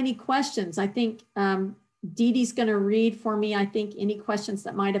y'all have any questions? I think Dee Dee's going to read for me, I think, any questions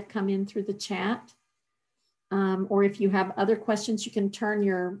that might have come in through the chat. Or if you have other questions, you can turn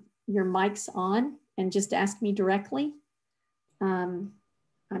your mics on and just ask me directly.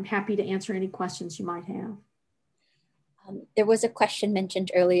 I'm happy to answer any questions you might have. There was a question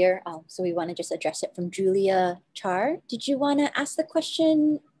mentioned earlier, so we want to just address it from Julia Char. Did you want to ask the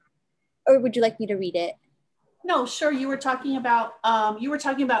question, or would you like me to read it? No, sure. You were talking about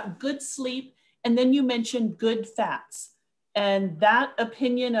good sleep, and then you mentioned good fats, and that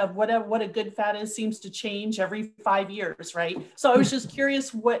opinion of what a good fat is seems to change every 5 years, right? So I was just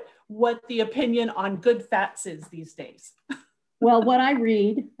curious what the opinion on good fats is these days. Well, what I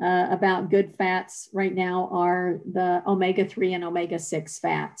read about good fats right now are the omega-3 and omega-6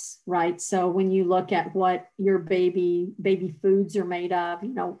 fats, right? So when you look at what your baby foods are made of,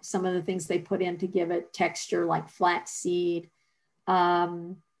 some of the things they put in to give it texture, like flaxseed,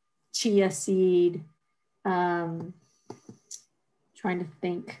 chia seed, trying to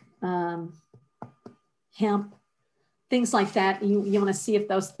think, hemp, things like that. You want to see if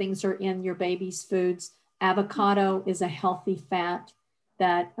those things are in your baby's foods. Avocado is a healthy fat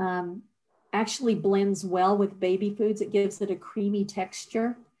that actually blends well with baby foods. It gives it a creamy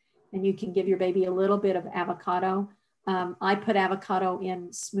texture, and you can give your baby a little bit of avocado. I put avocado in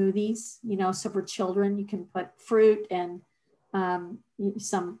smoothies, you know, so for children, you can put fruit and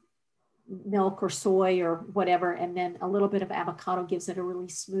some milk or soy or whatever, and then a little bit of avocado gives it a really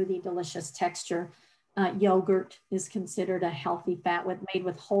smoothie, delicious texture. Yogurt is considered a healthy fat made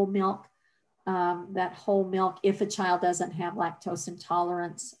with whole milk. That whole milk, if a child doesn't have lactose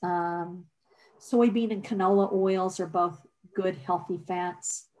intolerance. Soybean and canola oils are both good, healthy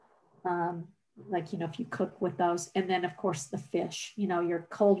fats. Like, you know, if you cook with those. And then, of course, the fish, you know, your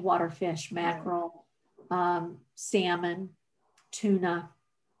cold water fish, mackerel, salmon, tuna.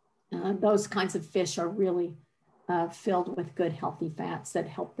 Those kinds of fish are really filled with good, healthy fats that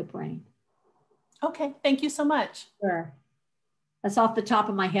help the brain. Okay, thank you so much. Sure. That's off the top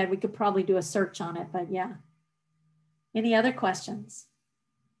of my head. We could probably do a search on it, but yeah. Any other questions?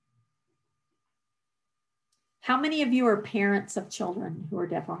 How many of you are parents of children who are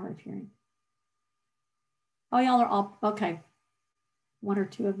deaf or hard of hearing? Oh, y'all are all, okay. One or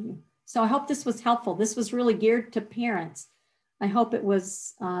two of you. So I hope this was helpful. This was really geared to parents. I hope it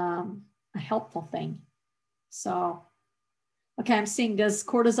was a helpful thing. So, okay, I'm seeing, does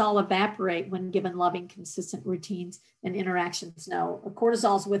cortisol evaporate when given loving, consistent routines and interactions? No,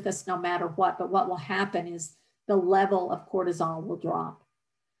 cortisol is with us no matter what, but what will happen is the level of cortisol will drop.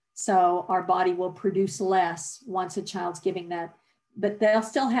 So our body will produce less once a child's giving that, but they'll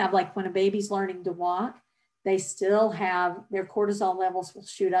still have, like when a baby's learning to walk, they still have, their cortisol levels will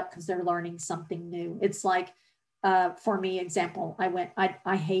shoot up because they're learning something new. It's like, for me, example,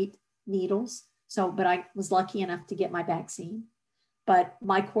 I hate needles. So, but I was lucky enough to get my vaccine. But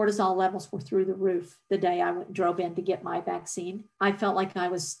my cortisol levels were through the roof the day I drove in to get my vaccine. I felt like I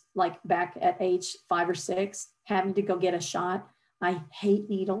was like back at age 5 or 6, having to go get a shot. I hate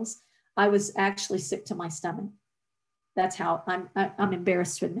needles. I was actually sick to my stomach. That's how I'm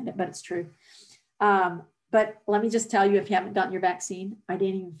embarrassed to admit it, but it's true. But let me just tell you, if you haven't gotten your vaccine, I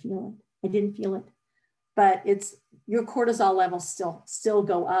didn't even feel it. I didn't feel it. But it's, your cortisol levels still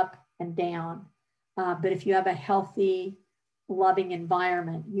go up and down. But if you have a healthy, loving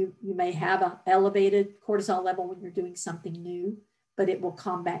environment, you may have an elevated cortisol level when you're doing something new, but it will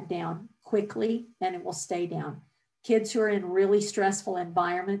come back down quickly and it will stay down. Kids who are in really stressful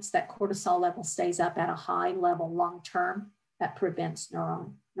environments, that cortisol level stays up at a high level long term. That prevents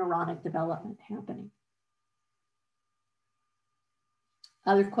neuronic development happening.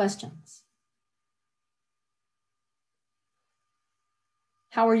 Other questions?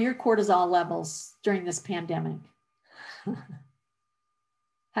 How are your cortisol levels during this pandemic?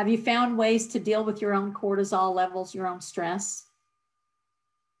 Have you found ways to deal with your own cortisol levels, your own stress?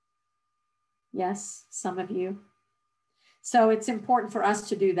 Yes, some of you. So it's important for us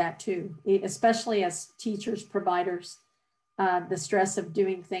to do that too, especially as teachers, providers, the stress of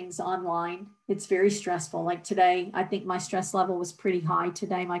doing things online. It's very stressful. Like today, I think my stress level was pretty high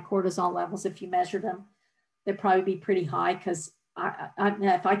today. My cortisol levels, if you measured them, they'd probably be pretty high because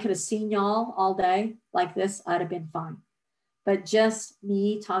if I could have seen y'all all day like this, I'd have been fine. But just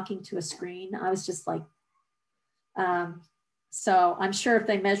me talking to a screen, I was just like, so I'm sure if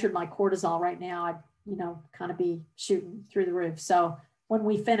they measured my cortisol right now, I'd, you know, kind of be shooting through the roof. So when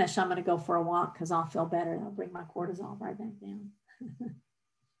we finish, I'm going to go for a walk because I'll feel better. I'll bring my cortisol right back down.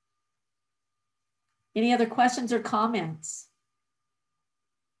 Any other questions or comments?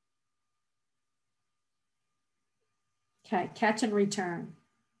 Okay, catch and return.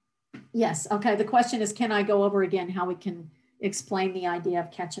 Yes, okay, the question is, can I go over again how we can explain the idea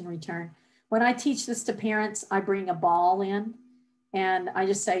of catch and return? When I teach this to parents, I bring a ball in and I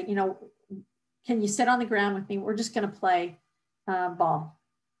just say, you know, can you sit on the ground with me? We're just going to play ball.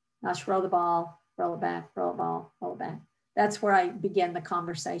 I'll just roll the ball, roll it back, roll the ball, roll it back. That's where I begin the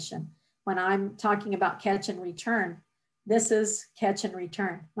conversation. When I'm talking about catch and return, this is catch and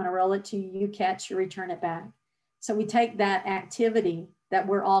return. When I roll it to you, you catch, you return it back. So we take that activity that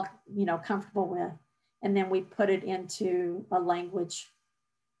we're all, you know, comfortable with, and then we put it into a language,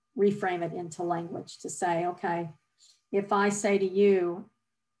 reframe it into language to say, okay, if I say to you,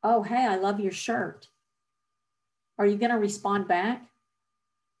 oh, hey, I love your shirt, are you going to respond back?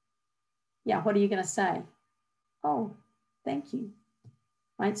 Yeah, what are you going to say? Oh, thank you.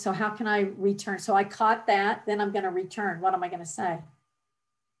 Right, so how can I return? So I caught that, then I'm going to return. What am I going to say?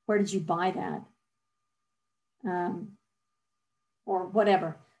 Where did you buy that? Or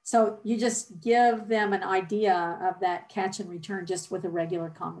whatever. So you just give them an idea of that catch and return just with a regular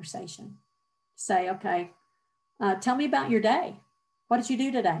conversation. Say, okay, tell me about your day. What did you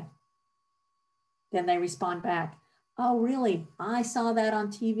do today? Then they respond back. Oh, really? I saw that on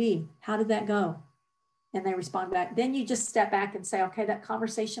TV. How did that go? And they respond back. Then you just step back and say, okay, that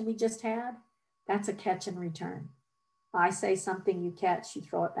conversation we just had, that's a catch and return. I say something, you catch, you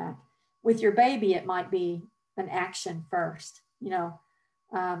throw it back. With your baby, it might be an action first, you know,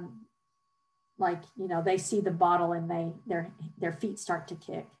 like, you know, they see the bottle and their feet start to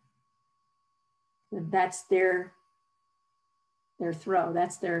kick. That's their throw,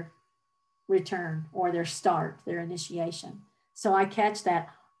 that's their return or their start, their initiation. So I catch that.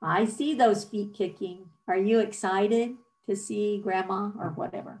 I see those feet kicking. Are you excited to see grandma or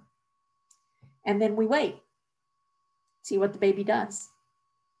whatever? And then we wait, see what the baby does.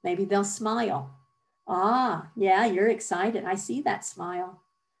 Maybe they'll smile. Ah, yeah, you're excited. I see that smile.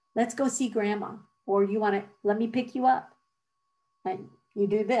 Let's go see grandma. Or you want to, let me pick you up. And you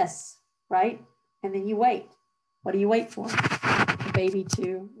do this, right? And then you wait. What do you wait for? The baby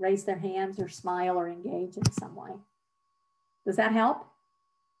to raise their hands or smile or engage in some way. Does that help?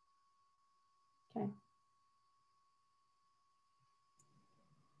 Okay.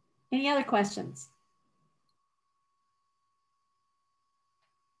 Any other questions?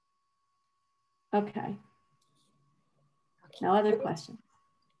 Okay. No other questions.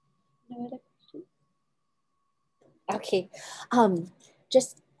 No other questions? Okay.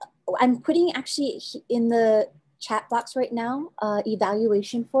 Just, I'm putting actually in the chat box right now,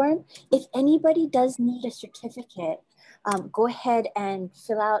 evaluation form. If anybody does need a certificate, go ahead and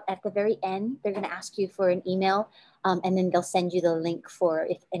fill out at the very end. They're going to ask you for an email, and then they'll send you the link for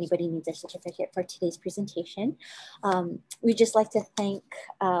if anybody needs a certificate for today's presentation. We'd just like to thank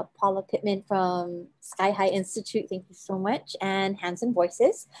Paula Pittman from Sky High Institute. Thank you so much. And Hands and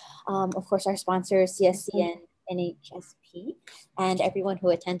Voices. Of course, our sponsors, CSC and NHSP, and everyone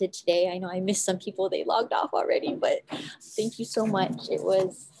who attended today. I know I missed some people, they logged off already, but thank you so much. It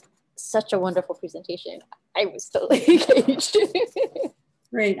was such a wonderful presentation. I was totally engaged.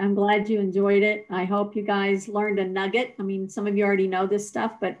 Great, I'm glad you enjoyed it. I hope you guys learned a nugget. I mean, some of you already know this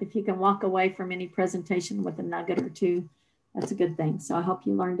stuff, but if you can walk away from any presentation with a nugget or two, that's a good thing. So I hope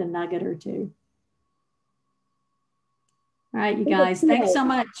you learned a nugget or two. All right, you guys, thanks so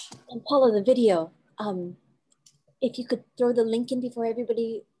much. And Paula, the video, if you could throw the link in before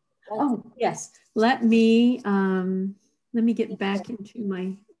everybody. Oh, yes. Let me get back into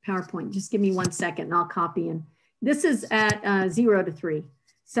my PowerPoint. Just give me 1 second and I'll copy in. This is at 0 to 3.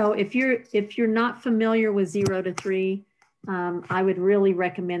 So if you're not familiar with 0 to 3, I would really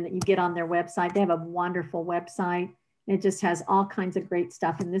recommend that you get on their website. They have a wonderful website. It just has all kinds of great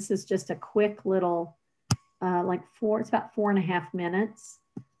stuff. And this is just a quick little, it's about 4.5 minutes.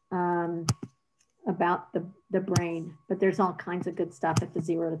 About the brain, but there's all kinds of good stuff at the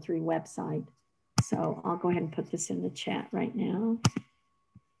 0 to 3 website. So I'll go ahead and put this in the chat right now.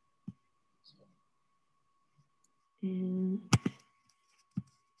 And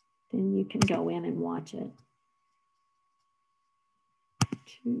then you can go in and watch it.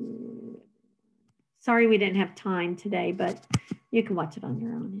 Sorry we didn't have time today, but you can watch it on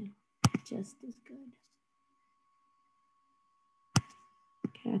your own. Just as good.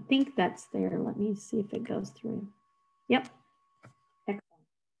 Okay, I think that's there. Let me see if it goes through. Yep. Excellent.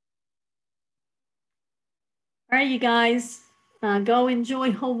 All right, you guys, go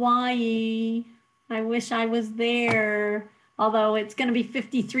enjoy Hawaii. I wish I was there, although it's going to be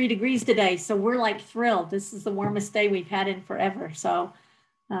 53 degrees today. So we're like thrilled. This is the warmest day we've had in forever. So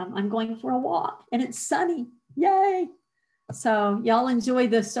I'm going for a walk and it's sunny. Yay. So y'all enjoy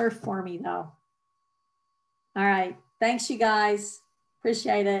the surf for me though. All right. Thanks, you guys.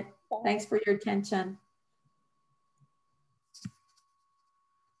 Appreciate it. Thanks for your attention.